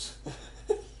tosses.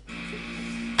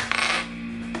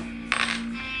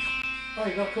 Oh,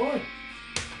 you got a coin?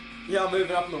 Yeah, I'm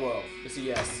moving up in the world. It's a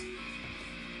yes.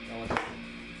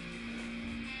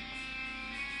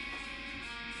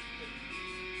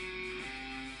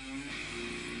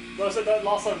 Well, I said that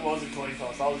last song was a coin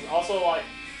toss. I was also like,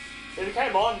 if it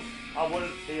came on, I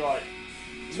wouldn't be like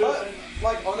too But, offended.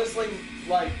 like, honestly,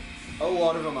 like, a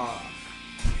lot of them are.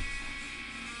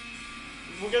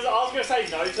 Because I was gonna say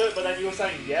no to it, but then you were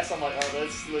saying yes. I'm like, oh,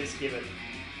 let's at least give it.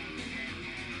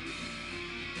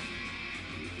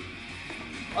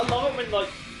 I love it when like,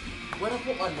 Where'd I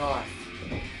put my knife?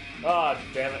 ah,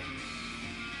 damn it.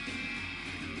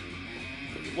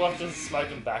 What just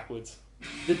smoking backwards?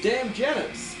 The damn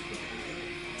Jennings.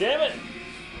 Damn it!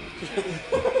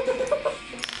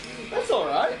 That's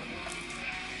alright.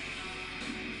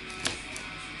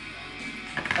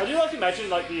 I do like to imagine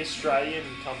like the Australian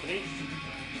company.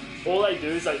 All they do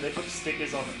is like they put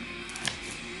stickers on it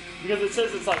because it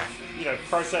says it's like, you know,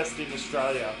 processed in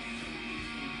Australia.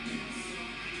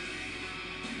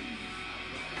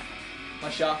 I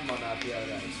sharpened my knife the other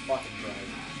day. It's fucking great.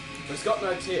 But it's got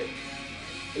no tip.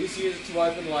 I used to use it to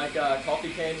open like coffee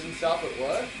cans and stuff at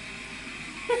work.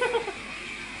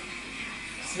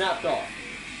 Snapped off.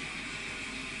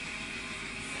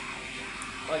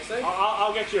 Like, see?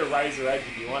 I'll get you a razor edge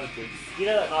if you wanted to. You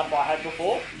know that knife I had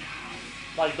before?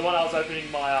 Like the one I was opening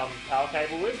my power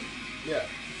cable with? Yeah.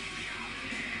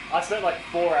 I spent like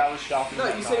 4 hours sharpening No,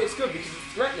 that you knife. see, it's good because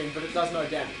it's threatening, but it does no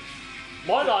damage.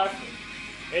 My knife,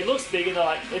 it looks big and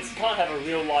like it can't have a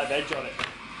real live edge on it.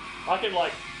 I can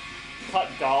like cut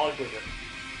garlic with it.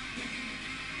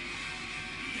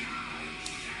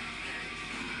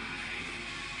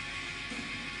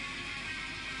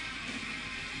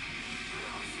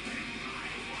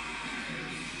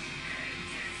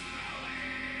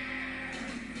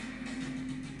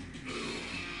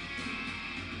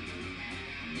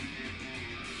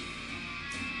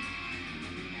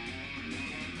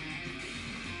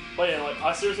 But yeah, like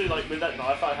I seriously like with that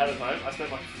knife I had at home, I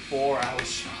spent like 4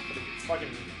 hours sharpening. It's fucking.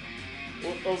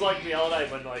 It was like the other day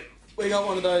when like We got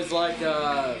one of those like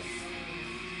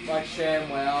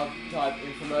ShamWow type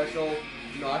infomercial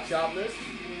knife sharpeners.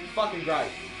 Fucking great.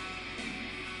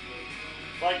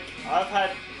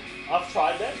 I've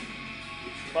tried them,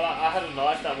 but I had a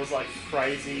knife that was like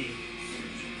crazy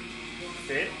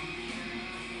thin,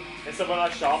 and so when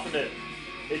I sharpened it,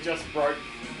 it just broke.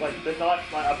 Like the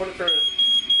knife, like I put it through.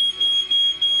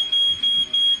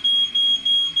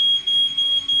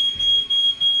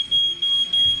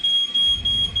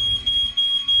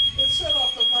 Let's set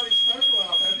off the bloody smoke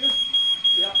alarm, have you?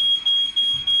 Yeah.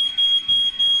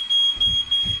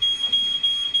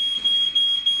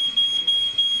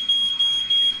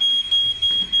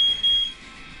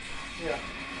 Yeah.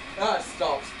 Ah, it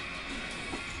stopped.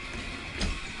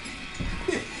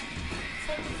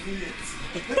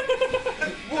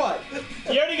 What?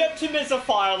 You only get 2 minutes of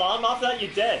fire alarm. After that,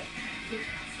 you're dead.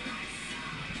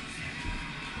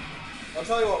 I'll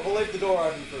tell you what, we'll leave the door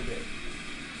open for a bit.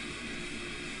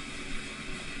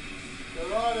 The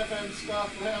Ride FM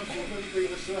staff lounge will be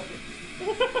the same.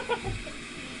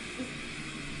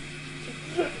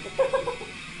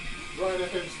 Ride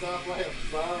FM staff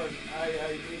lounge, bar and AA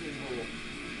meeting hall.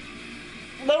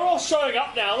 They're all showing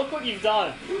up now. Look what you've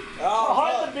done.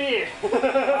 Hide the beer.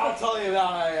 I'll tell you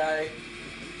about AA.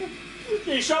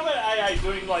 You show up at AA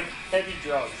doing like heavy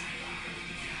drugs.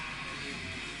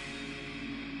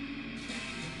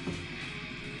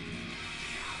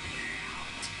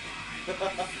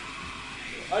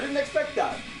 I didn't expect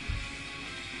that.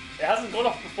 It hasn't gone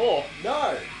off before.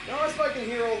 No. No, I smoke in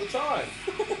here all the time.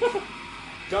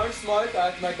 Don't smoke, I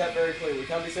have to make that very clear. We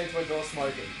can't be seen to endorse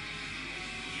smoking.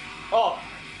 Oh.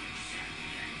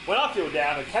 When I feel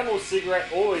down, a Camel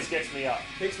cigarette always gets me up.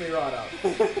 Picks me right up.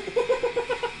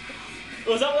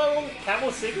 Was that what they were?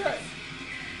 Camel cigarette?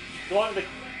 The one with the...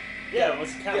 Yeah, it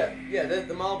was Camel. Yeah,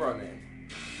 the Marlboro man.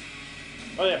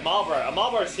 Oh yeah, Marlboro. A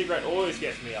Marlboro cigarette always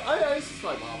gets me up. I used to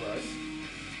smoke Marlboros.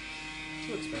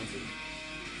 Too expensive.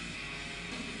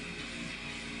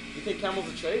 You think camels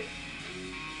are cheap?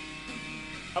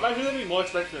 I imagine they'd be more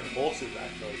expensive than horses,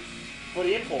 actually. For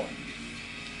the import.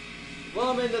 Well,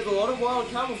 I mean, there's a lot of wild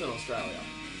camels in Australia.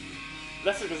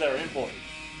 That's because they were imported.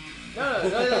 No,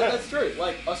 that's true.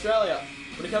 Like, Australia,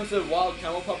 when it comes to wild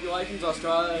camel populations,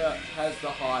 Australia has the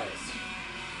highest.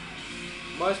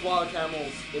 Most wild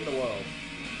camels in the world.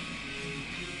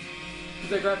 Because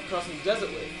they're great for crossing the desert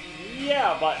with.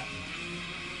 Yeah, but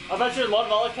I bet you a lot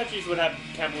of other countries would have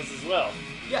camels as well.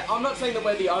 Yeah, I'm not saying that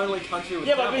we're the only country with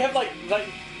Yeah, camels. but we have like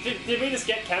did we just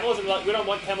get camels and we don't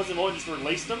want camels anymore and just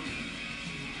release them?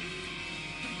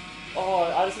 Oh,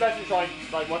 I just imagine trying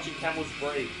like watching camels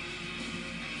breed.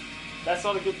 That's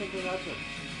not a good thing to imagine.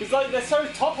 Because like they're so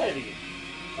top heavy.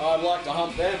 I'd like to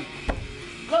hunt them.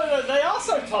 No, they are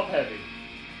so top heavy.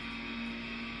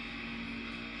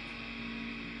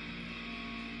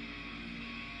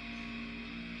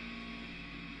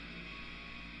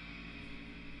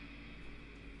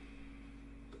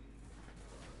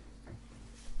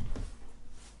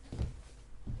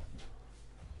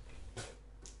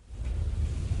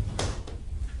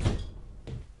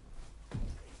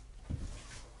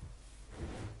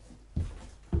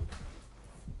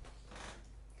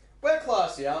 We're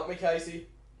classy, aren't we, Casey?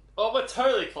 Oh, we're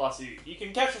totally classy. You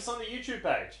can catch us on the YouTube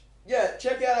page. Yeah,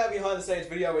 check out our behind the scenes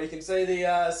video where you can see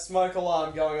the smoke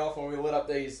alarm going off when we lit up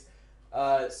these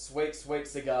sweet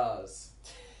cigars.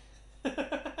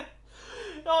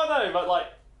 No, but like,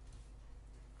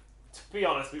 to be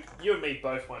honest, you and me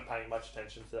both weren't paying much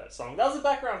attention to that song. That was a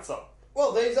background song.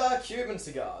 Well, these are Cuban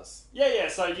cigars. Yeah,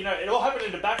 so, you know, it all happened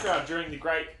in the background during the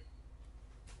Great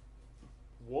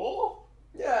War?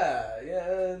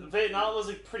 Yeah. Vietnam was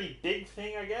a pretty big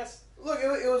thing, I guess. Look, it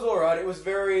was alright. It was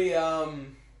very,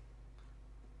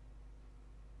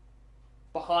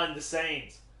 Behind the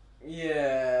scenes.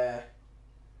 Yeah.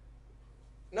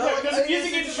 No, Yeah, like, because the it's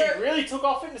music a industry very- really took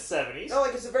off in the 70s. No,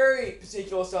 like, it's a very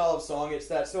particular style of song. It's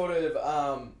that sort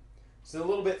of, it's a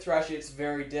little bit thrashy, it's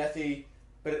very deathy,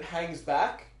 but it hangs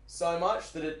back so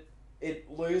much that it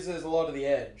loses a lot of the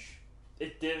edge.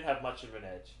 It didn't have much of an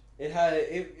edge. It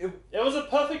It was a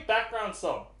perfect background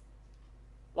song.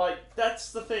 Like,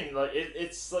 that's the thing. Like,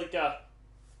 it's like a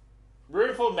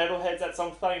room full of metalheads. That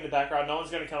song's playing in the background. No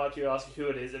one's going to come up to you and ask you who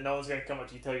it is, and no one's going to come up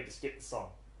to you and tell you to skip the song.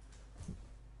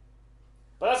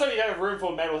 But that's how you have a room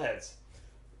full of metalheads.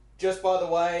 Just by the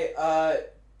way,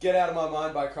 Get Out of My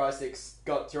Mind by Crisix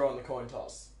got through on the coin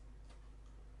toss.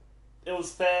 It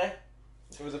was fair.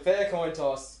 It was a fair coin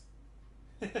toss.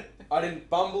 I didn't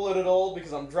bumble it at all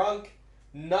because I'm drunk.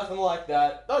 Nothing like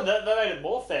that. No, that made it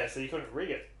more fair, so you couldn't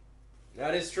rig it.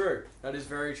 That is true. That is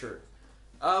very true.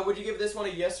 Would you give this one a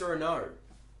yes or a no?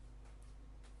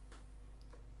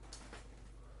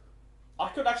 I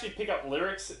could actually pick up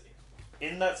lyrics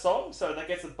in that song, so that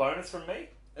gets a bonus from me.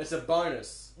 It's a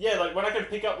bonus. Yeah, like when I can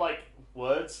pick up like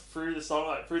words through the song,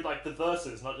 like through like the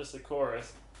verses, not just the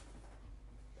chorus.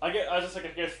 I get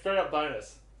a straight up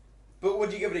bonus. But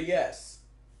would you give it a yes?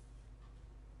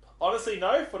 Honestly,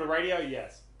 no. For the radio,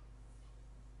 yes.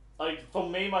 Like for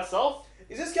me myself,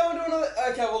 Is this going to another...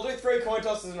 Okay, we'll do 3 coin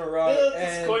tosses in a row. it's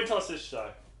and coin toss this show.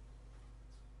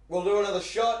 we'll do another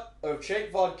shot of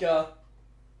cheap vodka.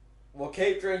 We'll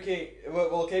keep drinking...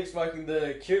 We'll keep smoking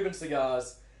the Cuban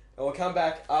cigars. And we'll come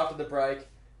back after the break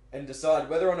and decide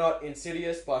whether or not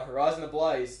Insidious by Horizon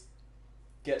Ablaze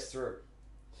gets through.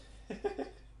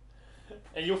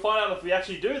 And you'll find out if we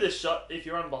actually do this shot if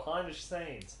you're on behind the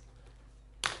scenes.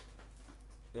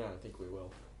 Yeah, I don't think we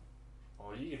will.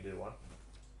 Oh, you can do one.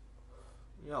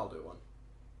 Yeah, I'll do one.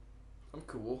 I'm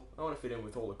cool. I want to fit in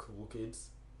with all the cool kids.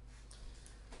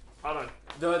 I don't.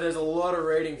 Though there's a lot of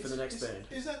reading for the next band.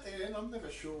 Is that the end? I'm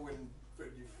never sure when you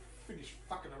finish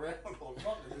fucking around or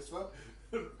not in this one.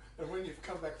 And when you've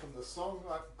come back from the song,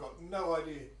 I've got no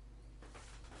idea.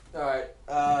 Alright,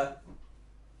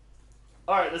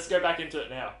 Alright, let's go back into it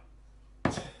now.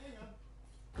 Hang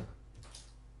on.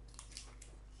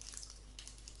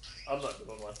 I'm not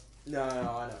doing one. No,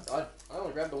 I know. I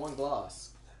only grabbed the one glass.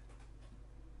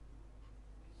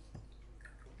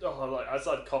 Oh, I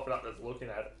started coughing up just looking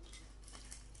at it.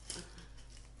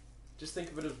 Just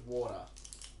think of it as water.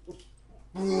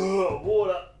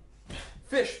 Water.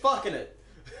 Fish fucking it!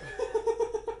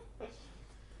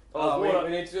 Water.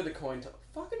 we need to do the coin toss.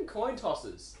 Fucking coin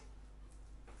tosses.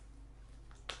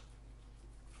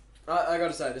 I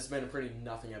gotta say, this has been a pretty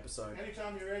nothing episode.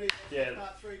 Anytime you're ready, let's Yeah. get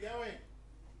part 3 going.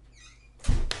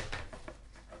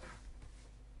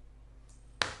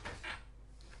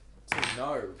 So,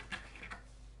 no.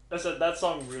 That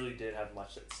song really did have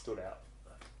much that stood out.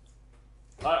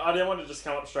 I didn't want to just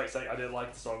come up straight saying I didn't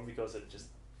like the song because it just...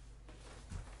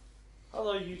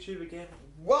 Hello, YouTube again.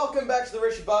 Welcome back to the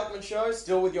Richard Bachman Show.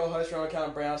 Still with your host,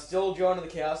 Rohan Brown. Still joining the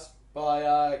chaos.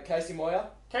 by Casey Moir.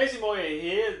 Casey Moir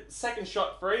here, second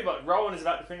shot free, but Rohan is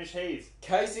about to finish his.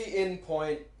 Casey in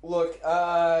point. Look,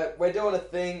 we're doing a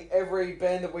thing. Every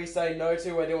band that we say no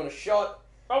to, we're doing a shot.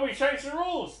 Oh, we changed the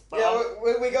rules! Yeah,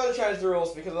 we got to change the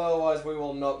rules because otherwise we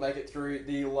will not make it through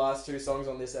the last 2 songs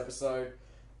on this episode.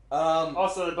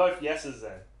 So they're both yeses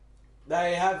then.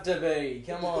 They have to be.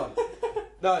 Come on.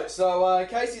 No, so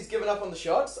Casey's given up on the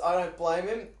shots. I don't blame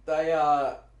him. They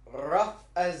are rough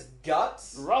as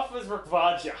guts. Rough as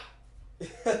Rukvaja.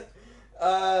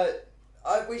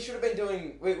 We should have been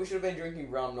doing. We should have been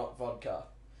drinking rum, not vodka.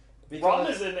 Because, Rum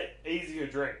is an easier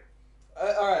drink.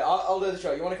 all right, I'll do the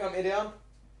shot. You want to come here down?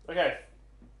 Okay.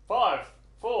 5,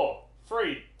 4,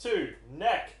 3, 2,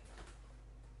 neck.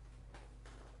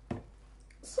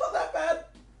 It's not that bad.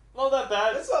 Not that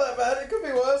bad. It's not that bad. It could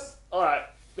be worse. Alright.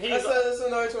 That's a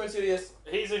no to Insidious.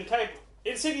 He's incapable.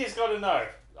 Insidious got a no.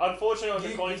 Unfortunately, on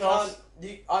the coin toss.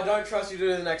 I don't trust you to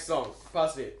do the next song.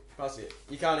 Pass it.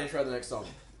 You can't intro the next song.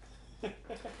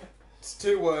 It's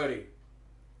too wordy.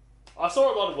 I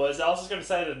saw a lot of words. I was just going to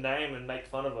say the name and make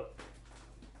fun of it.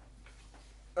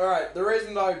 Alright, the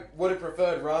reason I would have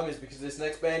preferred Rum is because this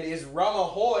next band is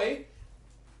Rumahoy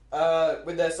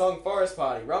with their song Forest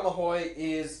Party. Rumahoy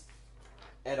is,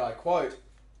 and I quote,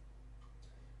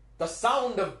 the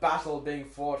sound of battle being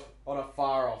fought on a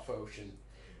far-off ocean.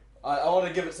 I want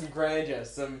to give it some grandeur,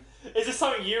 some... Is this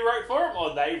something you wrote for him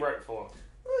or they wrote for him?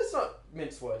 Let's not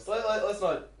mince words. Let's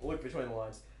not look between the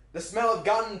lines. The smell of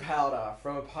gunpowder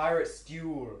from a pirate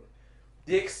stew.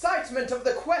 The excitement of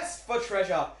the quest for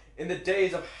treasure in the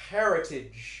days of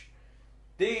heritage.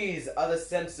 These are the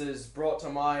senses brought to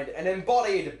mind and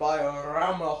embodied by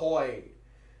Rumahoy,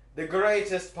 the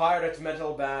greatest pirate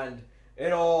metal band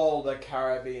in all the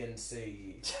Caribbean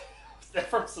Sea. They're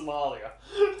from Somalia.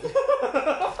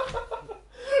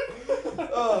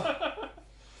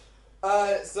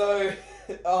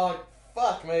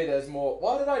 Fuck me, there's more.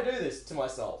 Why did I do this to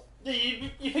myself? Yeah,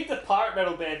 you picked a pirate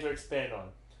metal band to expand on.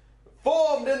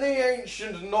 Formed in the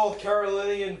ancient North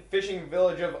Carolinian fishing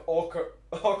village of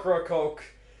Ocracoke,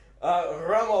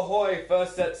 Rumahoy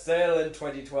first set sail in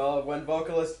 2012 when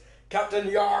vocalist Captain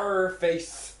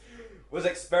Yarface was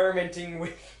experimenting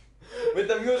with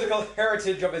the musical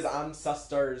heritage of his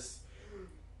ancestors.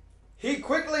 He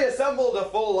quickly assembled a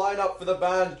full lineup for the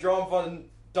band drawn from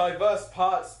diverse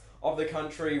parts of the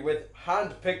country with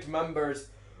hand-picked members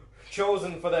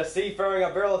chosen for their seafaring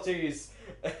abilities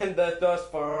and their thirst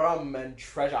for rum and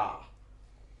treasure.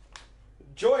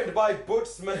 Joined by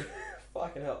Bootsman...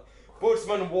 fucking hell.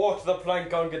 Bootsman walked the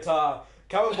plank on guitar,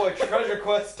 Cabin Boy Treasure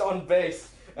Quest on bass,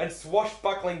 and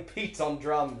Swashbuckling Pete on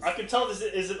drums. I can tell this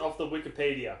isn't off the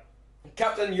Wikipedia.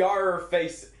 Captain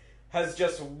Yarface has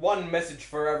just one message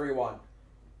for everyone.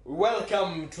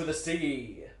 Welcome to the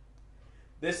sea.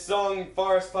 This song,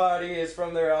 Forest Party, is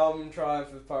from their album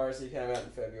Triumph of Piracy, came out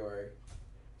in February.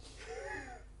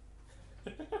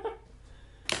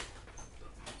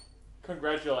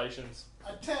 Congratulations.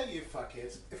 I tell you,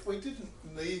 fuckheads, if we didn't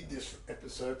need this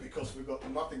episode because we've got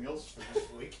nothing else for this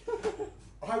week,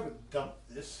 I would dump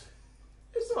this.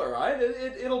 It's alright,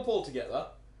 it'll pull together.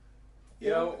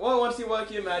 You know, well, once you work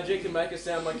your magic and make us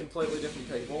sound like completely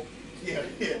different people. Yeah,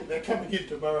 they're coming in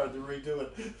tomorrow to redo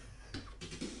it.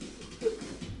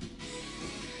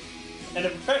 And the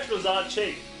professionals aren't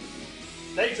cheap.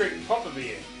 They drink proper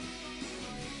beer.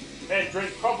 They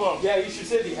drink proper... Yeah, you should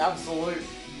see the absolute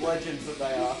legends that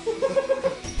they are.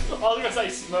 I was going to say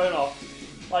Smirnoff.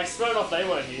 Like, Smirnoff, they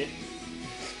weren't here.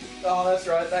 Oh, that's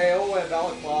right, they all wear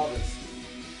balaclavas.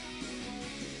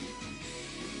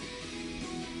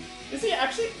 Is he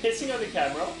actually pissing on the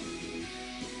camera?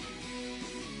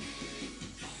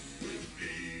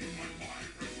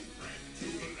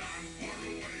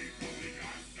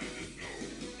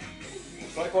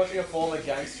 It's like watching a former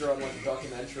gangster on like a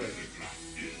documentary.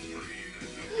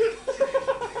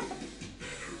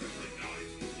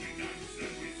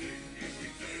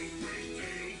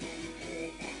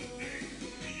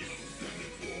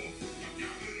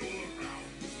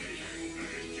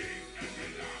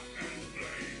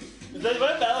 They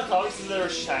wear balaclavas because they're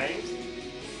ashamed.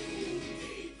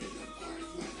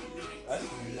 That's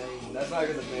mean. That's not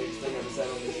even the meanest thing I've said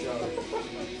on this show.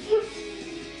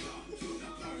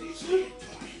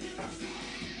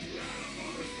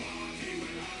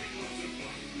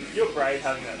 You're brave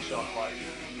having that shot, like.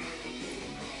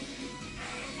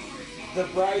 The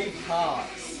brave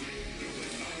hearts.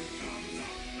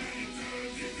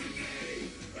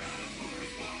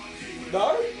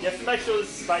 No? You have to make sure there's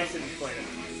space in between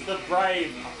it. The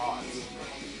brave hearts.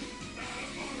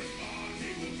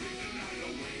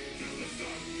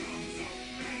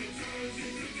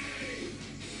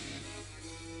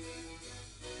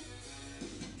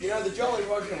 You know, the Jolly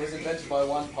Roger was invented by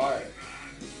one pirate.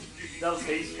 That was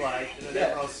his flag, and then Yeah.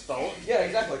 everyone else stole it. Yeah,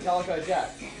 exactly. Calico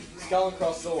Jack. Skull and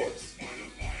cross swords.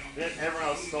 Then everyone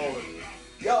else stole it.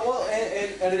 Yeah, well,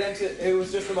 and it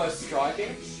was just the most striking.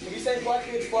 Have you seen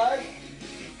Blackbeard's flag?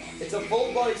 It's a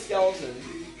full body skeleton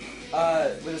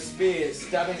with a spear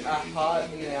stabbing a heart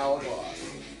in an hourglass.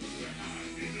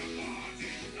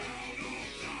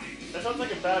 That sounds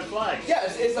like a bad flag. Yeah,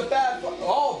 it's a bad flag.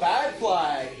 Oh, bad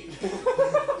flag!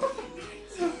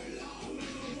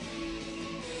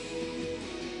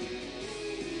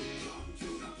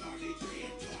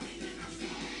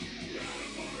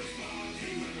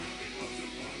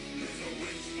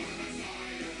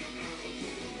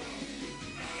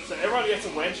 So everyone gets a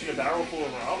wench and a barrel full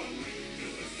of rum.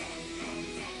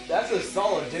 That's a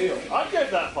solid deal. I'd go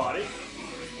to that party.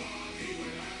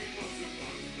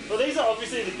 Well, these are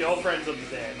obviously the girlfriends of the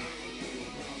band.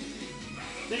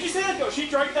 Did you see that girl? She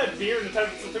drank that beer and took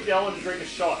the other one to drink a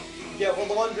shot. Yeah, well,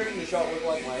 the one drinking the shot looked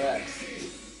like my ex.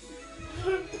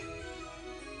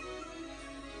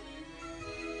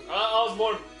 I was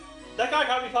more... That guy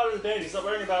can't be part of the band. He's not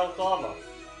wearing a balaclava.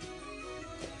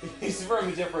 He's from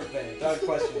a different band, don't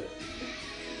question it.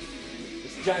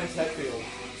 It's James Hetfield.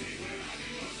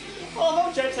 Oh, I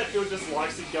thought James Hetfield just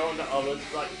likes to go into other,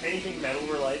 like, anything metal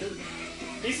related.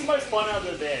 He's the most fun out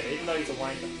of the band, even though he's a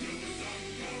wanker.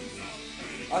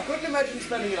 I couldn't imagine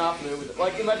spending an afternoon with it.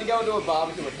 Like, imagine going to a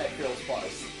barbecue at Hetfield's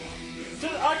place.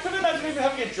 I couldn't imagine even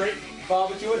having a drink.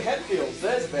 Barbecue at Hetfield's,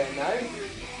 there's a band name.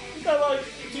 No, like,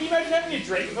 can you imagine having a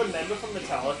drink with a member from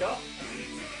Metallica?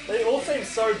 They all seem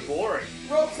so boring.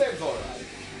 Rob seems alright.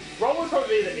 Rob would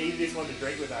probably be the easiest one to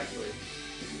drink with, actually.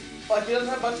 Like, he doesn't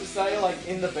have much to say, like,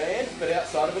 in the band, but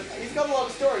outside of it, he's got a lot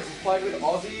of stories. He's played with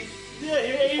Ozzy. Yeah,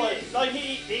 he would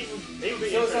be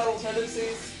Suicidal interesting.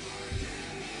 tendencies.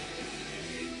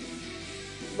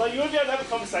 Like, you wouldn't be able to have a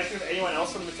conversation with anyone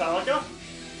else from Metallica,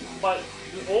 but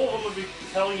all of them would be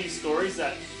telling you stories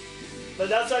that... But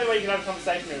that's the only way you can have a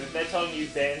conversation with them, if they're telling you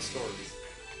band stories.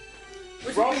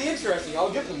 Which Rob- would be interesting,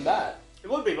 I'll give them that. It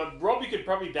would be, but Rob you could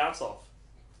probably bounce off.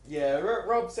 Yeah,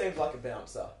 Rob seems like a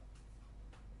bouncer.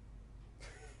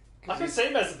 I could see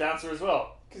him as a bouncer as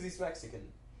well. Because he's Mexican.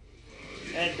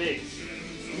 And big.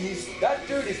 That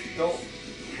dude is built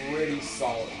pretty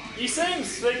solid. You see him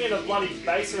swinging a bloody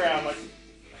bass around like...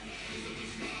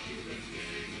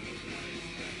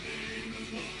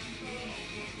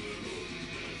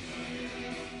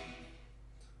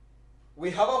 We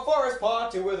have a forest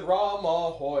party with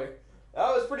Rumahoy.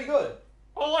 That was pretty good.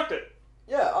 I liked it.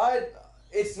 Yeah,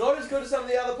 it's not as good as some of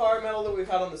the other pirate metal that we've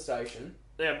had on the station.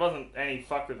 Yeah, it wasn't any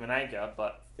fuck with an anchor,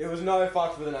 but... It was no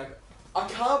fucks with an anchor. I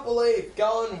can't believe,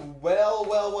 going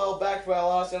well back to our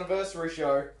last anniversary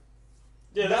show,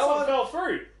 Yeah, that's what fell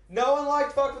through. no one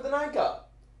liked fuck with an anchor.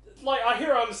 Like, I hear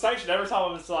it on the station every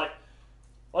time, it's like,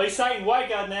 well, he's saying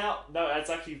Wakeguard now. No, that's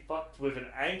actually fucked with an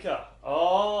anchor.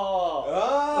 Oh.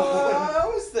 Ah, I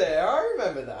was there. I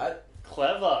remember that.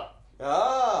 Clever.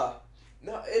 Ah.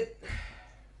 No,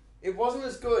 it wasn't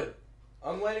as good.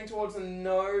 I'm leaning towards a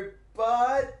no,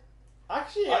 but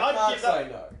Actually, I I'd can't give that...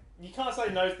 say no. You can't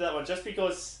say no to that one, just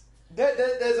because...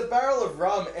 There's a barrel of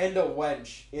rum and a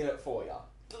wench in it for you.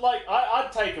 Like,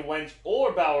 I'd take a wench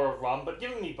or a barrel of rum, but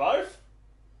giving me both?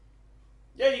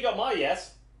 Yeah, you got my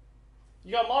yes.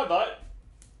 You got my vote.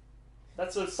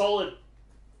 That's a solid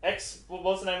X... What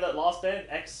was the name of that last band?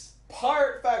 X...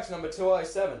 Pirate Facts number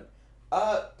 207.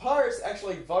 Pirates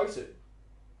actually voted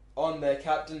on their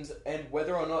captains and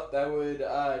whether or not they would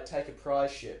take a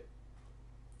prize ship.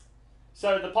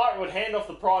 So the pirate would hand off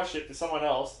the prize ship to someone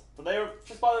else, but they were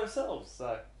just by themselves,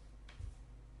 so...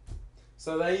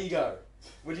 So there you go.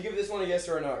 Would you give this one a yes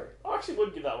or a no? I actually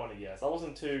would give that one a yes. I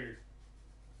wasn't too...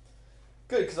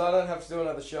 Good, because I don't have to do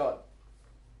another shot.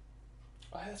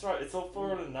 Oh, that's right, it's all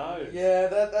for a no. Yeah,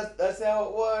 that's how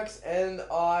it works, and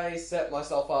I set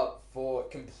myself up for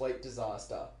complete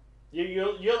disaster.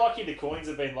 You're lucky the coins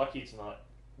have been lucky tonight.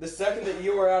 The second that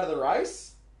you were out of the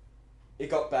race, it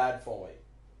got bad for me.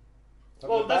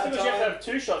 Well, that's because you have to time. have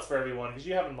 2 shots for everyone, because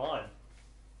you haven't mine.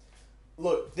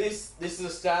 Look, this is a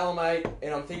stalemate,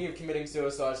 and I'm thinking of committing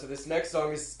suicide, so this next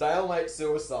song is Stalemate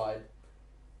Suicide.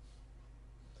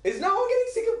 Is no one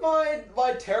getting sick of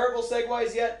my terrible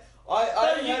segues yet?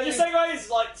 Your segues,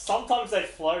 like, sometimes they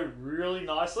flow really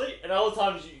nicely, and other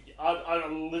times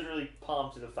I'm literally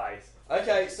palm to the face.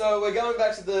 Okay, so we're going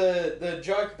back to the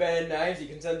joke band names. You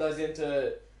can send those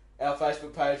into our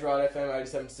Facebook page, right,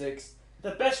 FM876.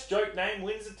 The best joke name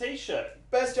wins a t-shirt.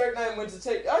 Best joke name wins a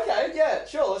t-shirt. Okay, yeah,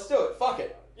 sure, let's do it. Fuck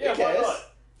it. Yeah, Who cares? why not?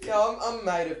 You know, I'm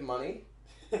made of money.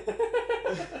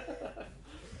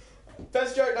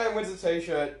 Best joke name wins a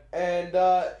t-shirt. And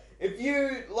if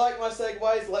you like my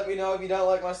segues, let me know. If you don't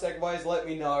like my segues, let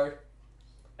me know.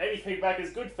 Any feedback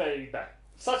is good feedback.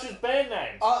 Such as band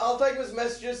names. I'll take them as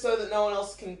messages so that no one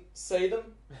else can see them.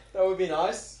 That would be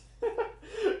nice.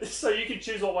 So you can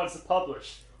choose what ones to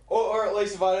publish. Or at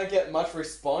least if I don't get much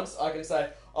response, I can say,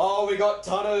 oh, we got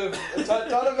ton of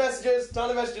messages,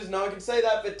 no one can see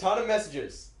that, but ton of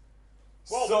messages.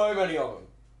 Well, so many of them.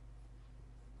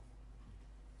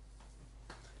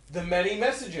 The many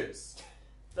messages.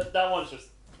 That one's just...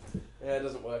 Yeah, it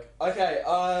doesn't work. Okay,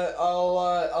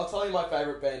 I'll tell you my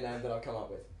favourite band name that I've come up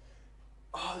with.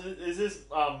 Oh, is this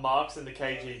Marks and the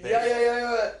KGB?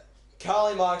 Yeah.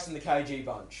 Carly Marks and the KG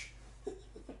Bunch.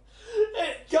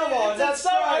 Come on, that's so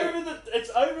great. it's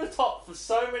over the top for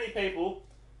so many people.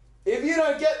 If you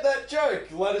don't get that joke,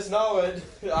 let us know it.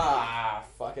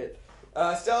 Fuck it.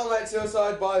 Stalemate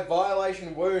Suicide by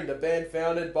Violation Wound, a band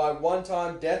founded by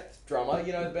one-time Death drummer.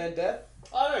 You know the band Death?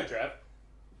 I know Drev.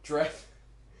 Drev.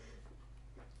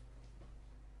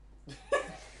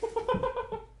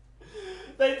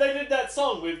 They did that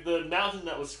song with the mountain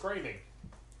that was screaming.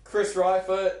 Chris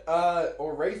Reifert,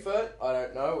 or Reifert, I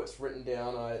don't know, it's written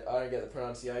down, I don't get the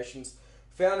pronunciations.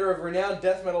 Founder of renowned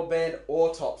death metal band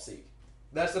Autopsy.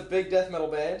 That's a big death metal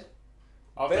band.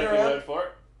 I'll take your word for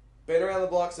it. Been around the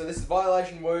block, so this is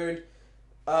Violation Wound.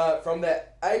 From their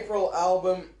April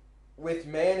album with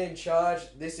Man in Charge,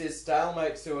 this is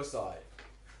Stalemate Suicide.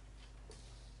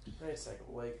 Wait a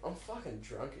second, League. I'm fucking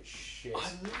drunk as shit. I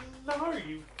know,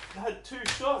 you had 2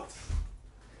 shots.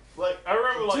 Like, I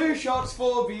remember like... 2 shots,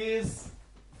 4 beers.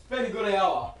 It's been a good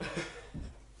hour.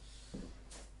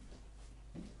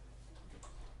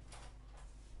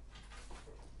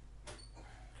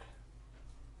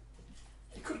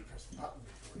 He could have pressed the button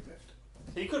before he left.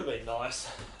 He could have been nice.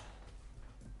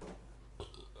 I'm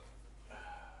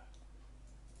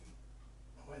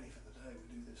waiting for the day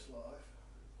we do this live.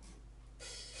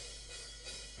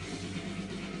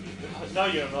 No,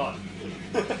 you're not.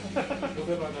 Well,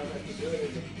 then I don't have to do it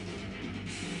again.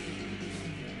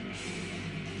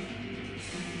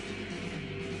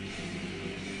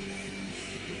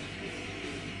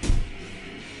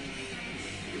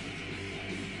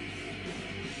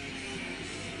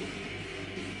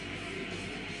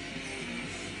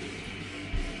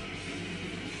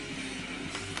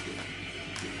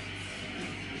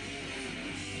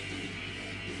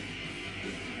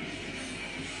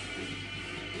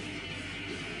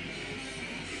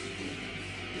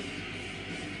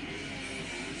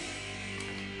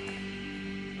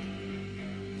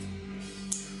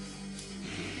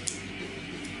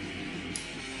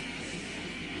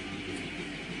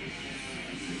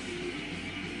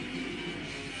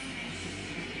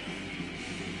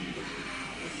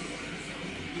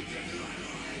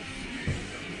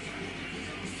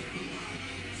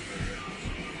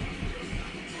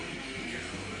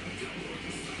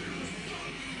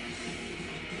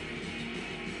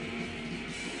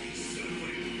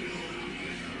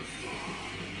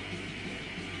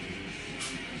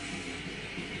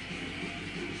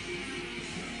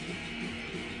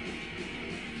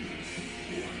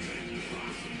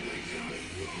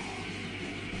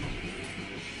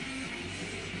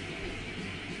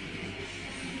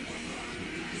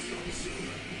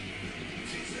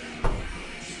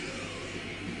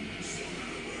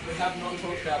 We have not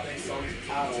talked about these songs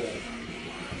at all.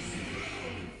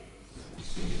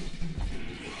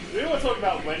 We were talking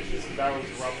about wenches and barrels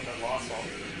of rum in that last song.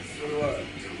 We were.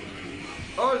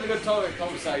 Oh, it was a good topic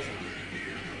conversation.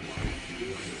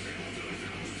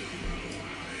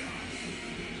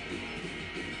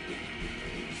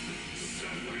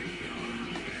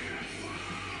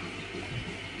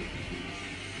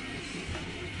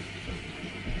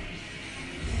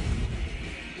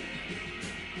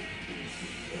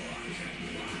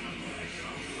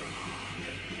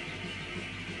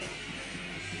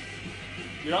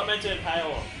 You're not meant to inhale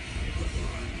them.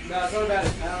 No, it's not about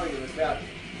empowering you, it's about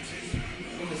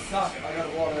in the suck. I got a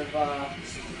lot of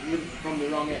wood from the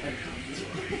wrong end.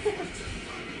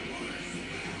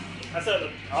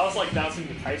 I was like bouncing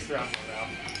the taste around my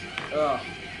mouth. Ugh.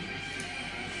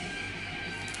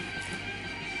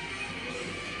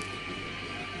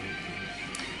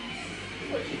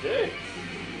 What did you do?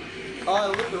 Oh, I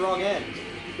lit the wrong end.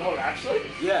 Oh, actually?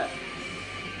 Yeah.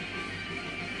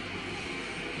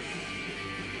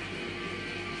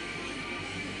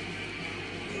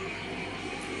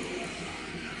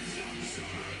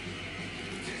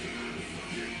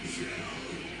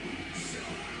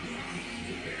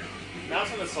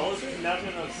 Mountain of Solitude?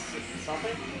 Mountain of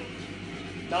something?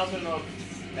 Mountain of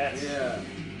S. Yeah.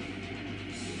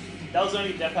 That was the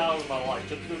only death album I liked,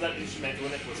 just because that instrumental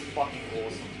in it was fucking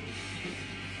awesome.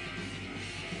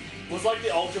 It was like the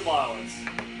Ultraviolence.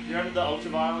 You remember the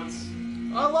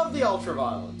Ultraviolence? I love the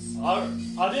Ultraviolence.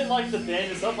 I didn't like the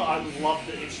band itself, but I loved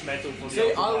the instrumental for the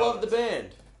See, I Ultraviolence. love the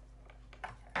band.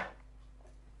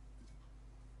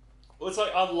 Well, it's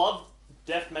like, I love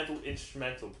death metal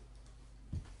instrumental.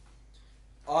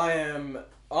 I'm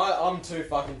too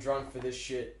fucking drunk for this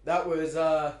shit. That was,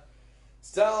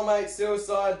 Stalemate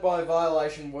Suicide by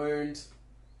Violation Wound.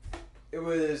 It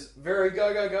was very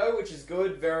go go go, which is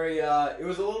good. Very, it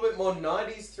was a little bit more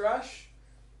 90s thrash.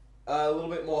 A little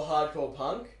bit more hardcore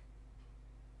punk.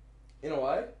 In a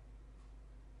way.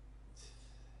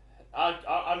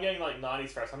 I'm getting like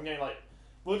 90s thrash. I'm getting like...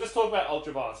 We'll just talk about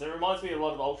Ultraviolence. It reminds me a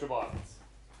lot of Ultraviolence.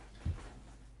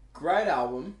 Great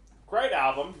album. Great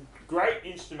album. Great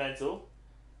instrumental.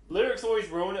 Lyrics always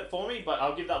ruin it for me, but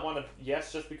I'll give that one a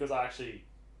yes just because I actually...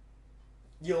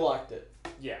 You liked it.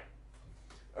 Yeah.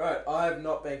 Alright, I have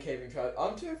not been keeping track.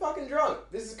 I'm too fucking drunk.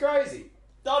 This is crazy.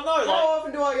 Oh, no, How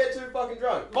often do I get too fucking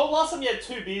drunk? Well, last time you had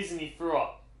 2 beers and you threw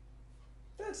up.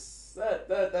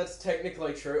 That's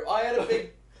technically true. I had a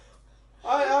big...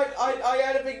 I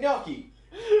had a big gnocchi.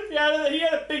 He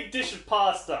had a big dish of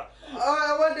pasta.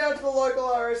 I went down to the local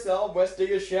RSL, West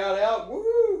Diggers shout out,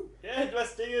 woohoo! Yeah,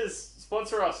 West Diggers,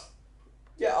 sponsor us.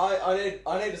 Yeah,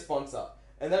 I need a sponsor.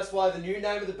 And that's why the new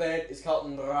name of the band is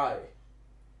Carlton Ray.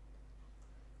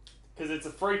 Because it's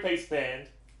a 3-piece band.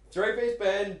 3-piece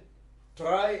band,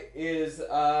 Drei is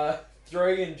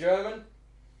 3 in German.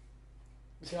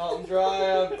 Carlton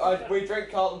Dry, we drink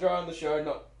Carlton Dry on the show,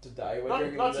 not today.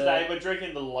 Not today, we're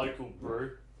drinking the local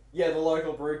brew. Yeah, the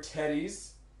local brew,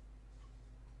 Teddy's.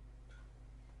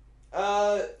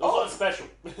 It's not special.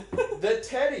 The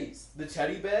Teddies. The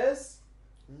Teddy Bears.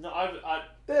 No,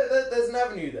 There's an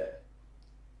avenue there.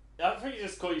 I think you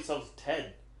just call yourselves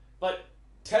Ted. But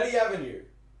Teddy Avenue.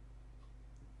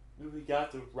 we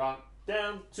got to rock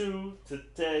down to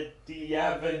Teddy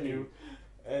Avenue.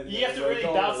 And You have to really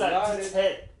bounce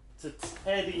that to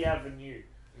Teddy Avenue.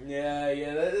 Yeah,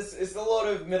 it's a lot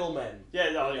of middlemen.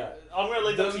 Yeah, no, Yeah. I'm going to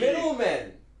leave that The to you.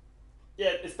 middlemen.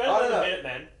 Yeah, it's better I than don't the know.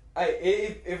 Minutemen.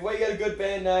 Hey, if we get a good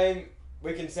band name,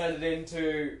 we can send it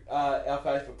into our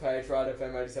Facebook page, right,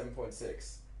 FM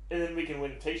 87.6. And then we can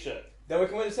win a t-shirt. Then we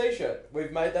can win a t-shirt.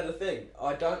 We've made that a thing.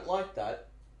 I don't like that.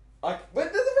 But the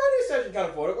radio station can't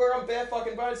afford it. We're on bare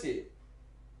fucking bones here.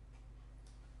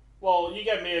 Well, you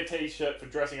gave me a t-shirt for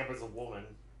dressing up as a woman.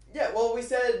 Yeah, well, we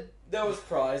said there was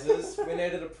prizes. We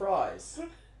needed a prize.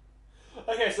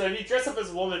 Okay, so if you dress up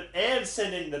as a woman and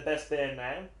send in the best band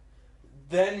name...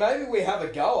 Then maybe we have a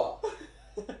goer.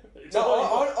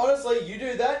 No, honestly, you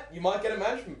do that, you might get a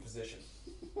management position.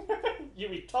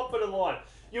 You'll be top of the line.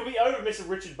 You'll be over Mr.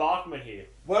 Richard Bachman here.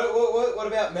 What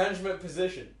about management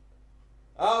position?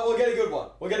 We'll get a good one.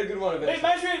 We'll get a good one eventually.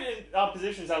 Management in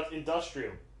position sounds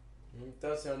industrial.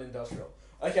 Does sound industrial.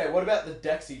 Okay, what about the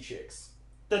Dexy Chicks?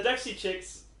 The Dixie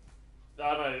Chicks,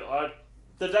 I don't know,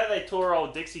 the day they tore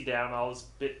old Dixie down, I was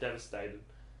a bit devastated.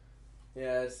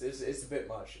 Yeah, it's a bit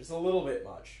much. It's a little bit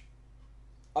much.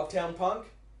 Uptown Punk?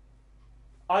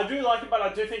 I do like it, but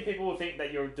I do think people will think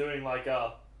that you're doing like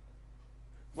a...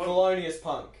 Felonious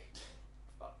Punk.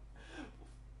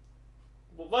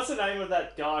 What's the name of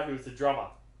that guy who's the drummer?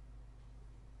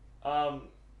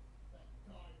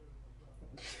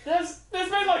 There's been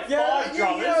like 5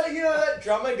 drummers. You know that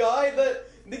drummer guy?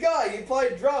 The guy who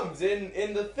played drums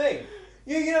in the thing.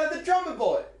 You know, the drummer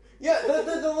boy. Yeah, the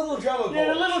little drummer boy.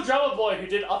 Yeah, the little drummer boy who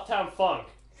did Uptown Funk.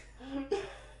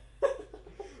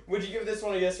 Would you give this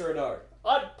one a yes or a no?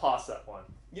 I'd pass that one.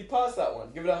 You'd pass that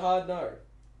one. Give it a hard no.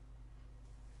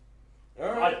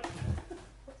 Alright.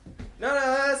 No,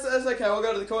 that's okay. We'll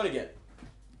go to the coin again.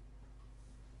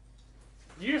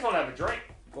 You just want to have a drink.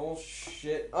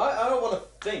 Bullshit. I don't want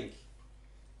to think.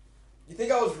 You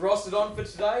think I was rostered on for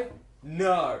today?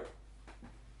 No.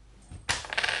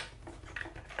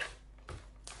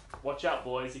 Watch out,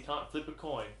 boys. You can't flip a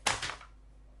coin.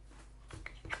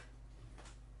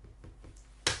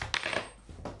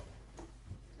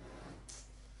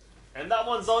 And that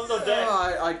one's on the deck.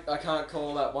 I can't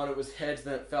call that one. It was heads,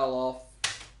 then it fell off.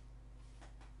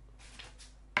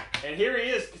 And here he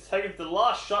is, taking the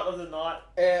last shot of the night.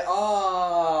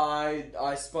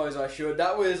 I suppose I should.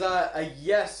 That was a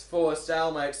yes for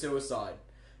Stalemate Suicide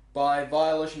by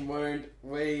Violation Wound.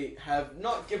 We have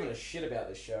not given a shit about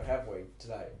this show, have we,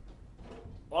 today?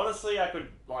 Honestly, I could,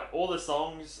 like, all the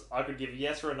songs, I could give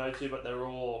yes or a no to, but they're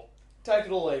all... Take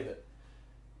it or leave it.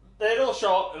 They'd all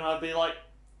show up, and I'd be like,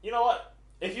 you know what?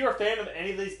 If you're a fan of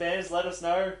any of these bands, let us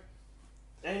know.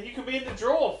 And you could be in the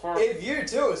draw for... If you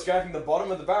too are scraping the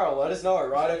bottom of the barrel, let us know at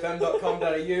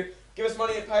rightfm.com.au. Give us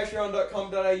money at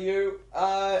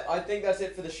patreon.com.au. I think that's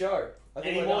it for the show.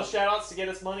 Any more shout-outs to get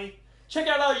us money? Check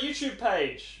out our YouTube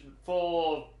page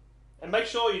for... And make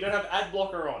sure you don't have ad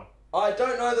blocker on. I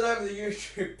don't know the name of the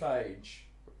YouTube page,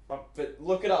 but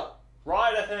look it up.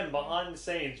 Riot FM, behind the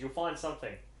scenes, you'll find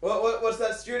something. What's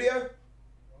that studio?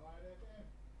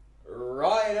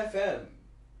 Riot FM.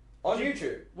 On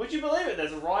YouTube. Would you believe it?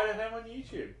 There's a Riot FM on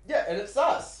YouTube. Yeah, and it's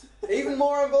us. Even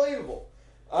more unbelievable.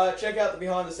 Check out the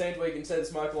behind the scenes where you can see the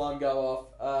smoke alarm go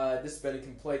off. This has been a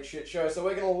complete shit show, so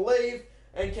we're going to leave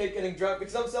and keep getting drunk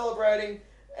because I'm celebrating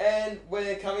and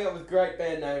we're coming up with great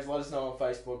band names. Let us know on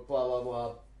Facebook, blah, blah,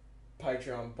 blah.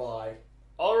 Patreon, bye.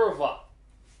 Au revoir.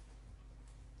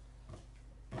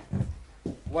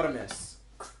 What a mess.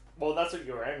 Well, that's what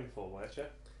you were aiming for, weren't you?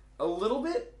 A little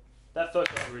bit? That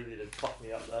first one really did fuck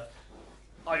me up though.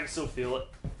 I can still feel it.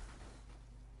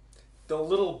 The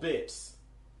little bits.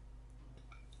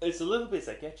 It's the little bits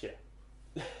that get you.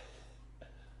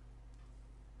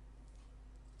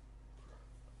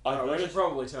 We should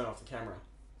probably turn off the camera.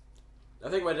 I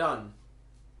think we're done.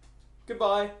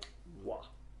 Goodbye. What?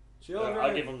 Children.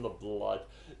 I'll give them the blood.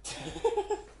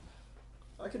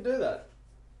 I could do that.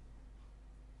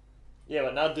 Yeah,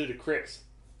 but now do the Crix.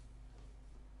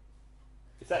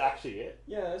 Is that actually it?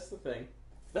 Yeah, that's the thing.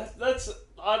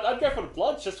 I'd go for the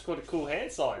blood just for the cool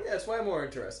hand sign. Yeah, it's way more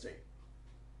interesting.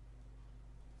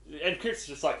 And Crix is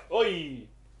just like, oi!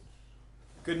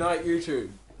 Good night,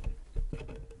 YouTube.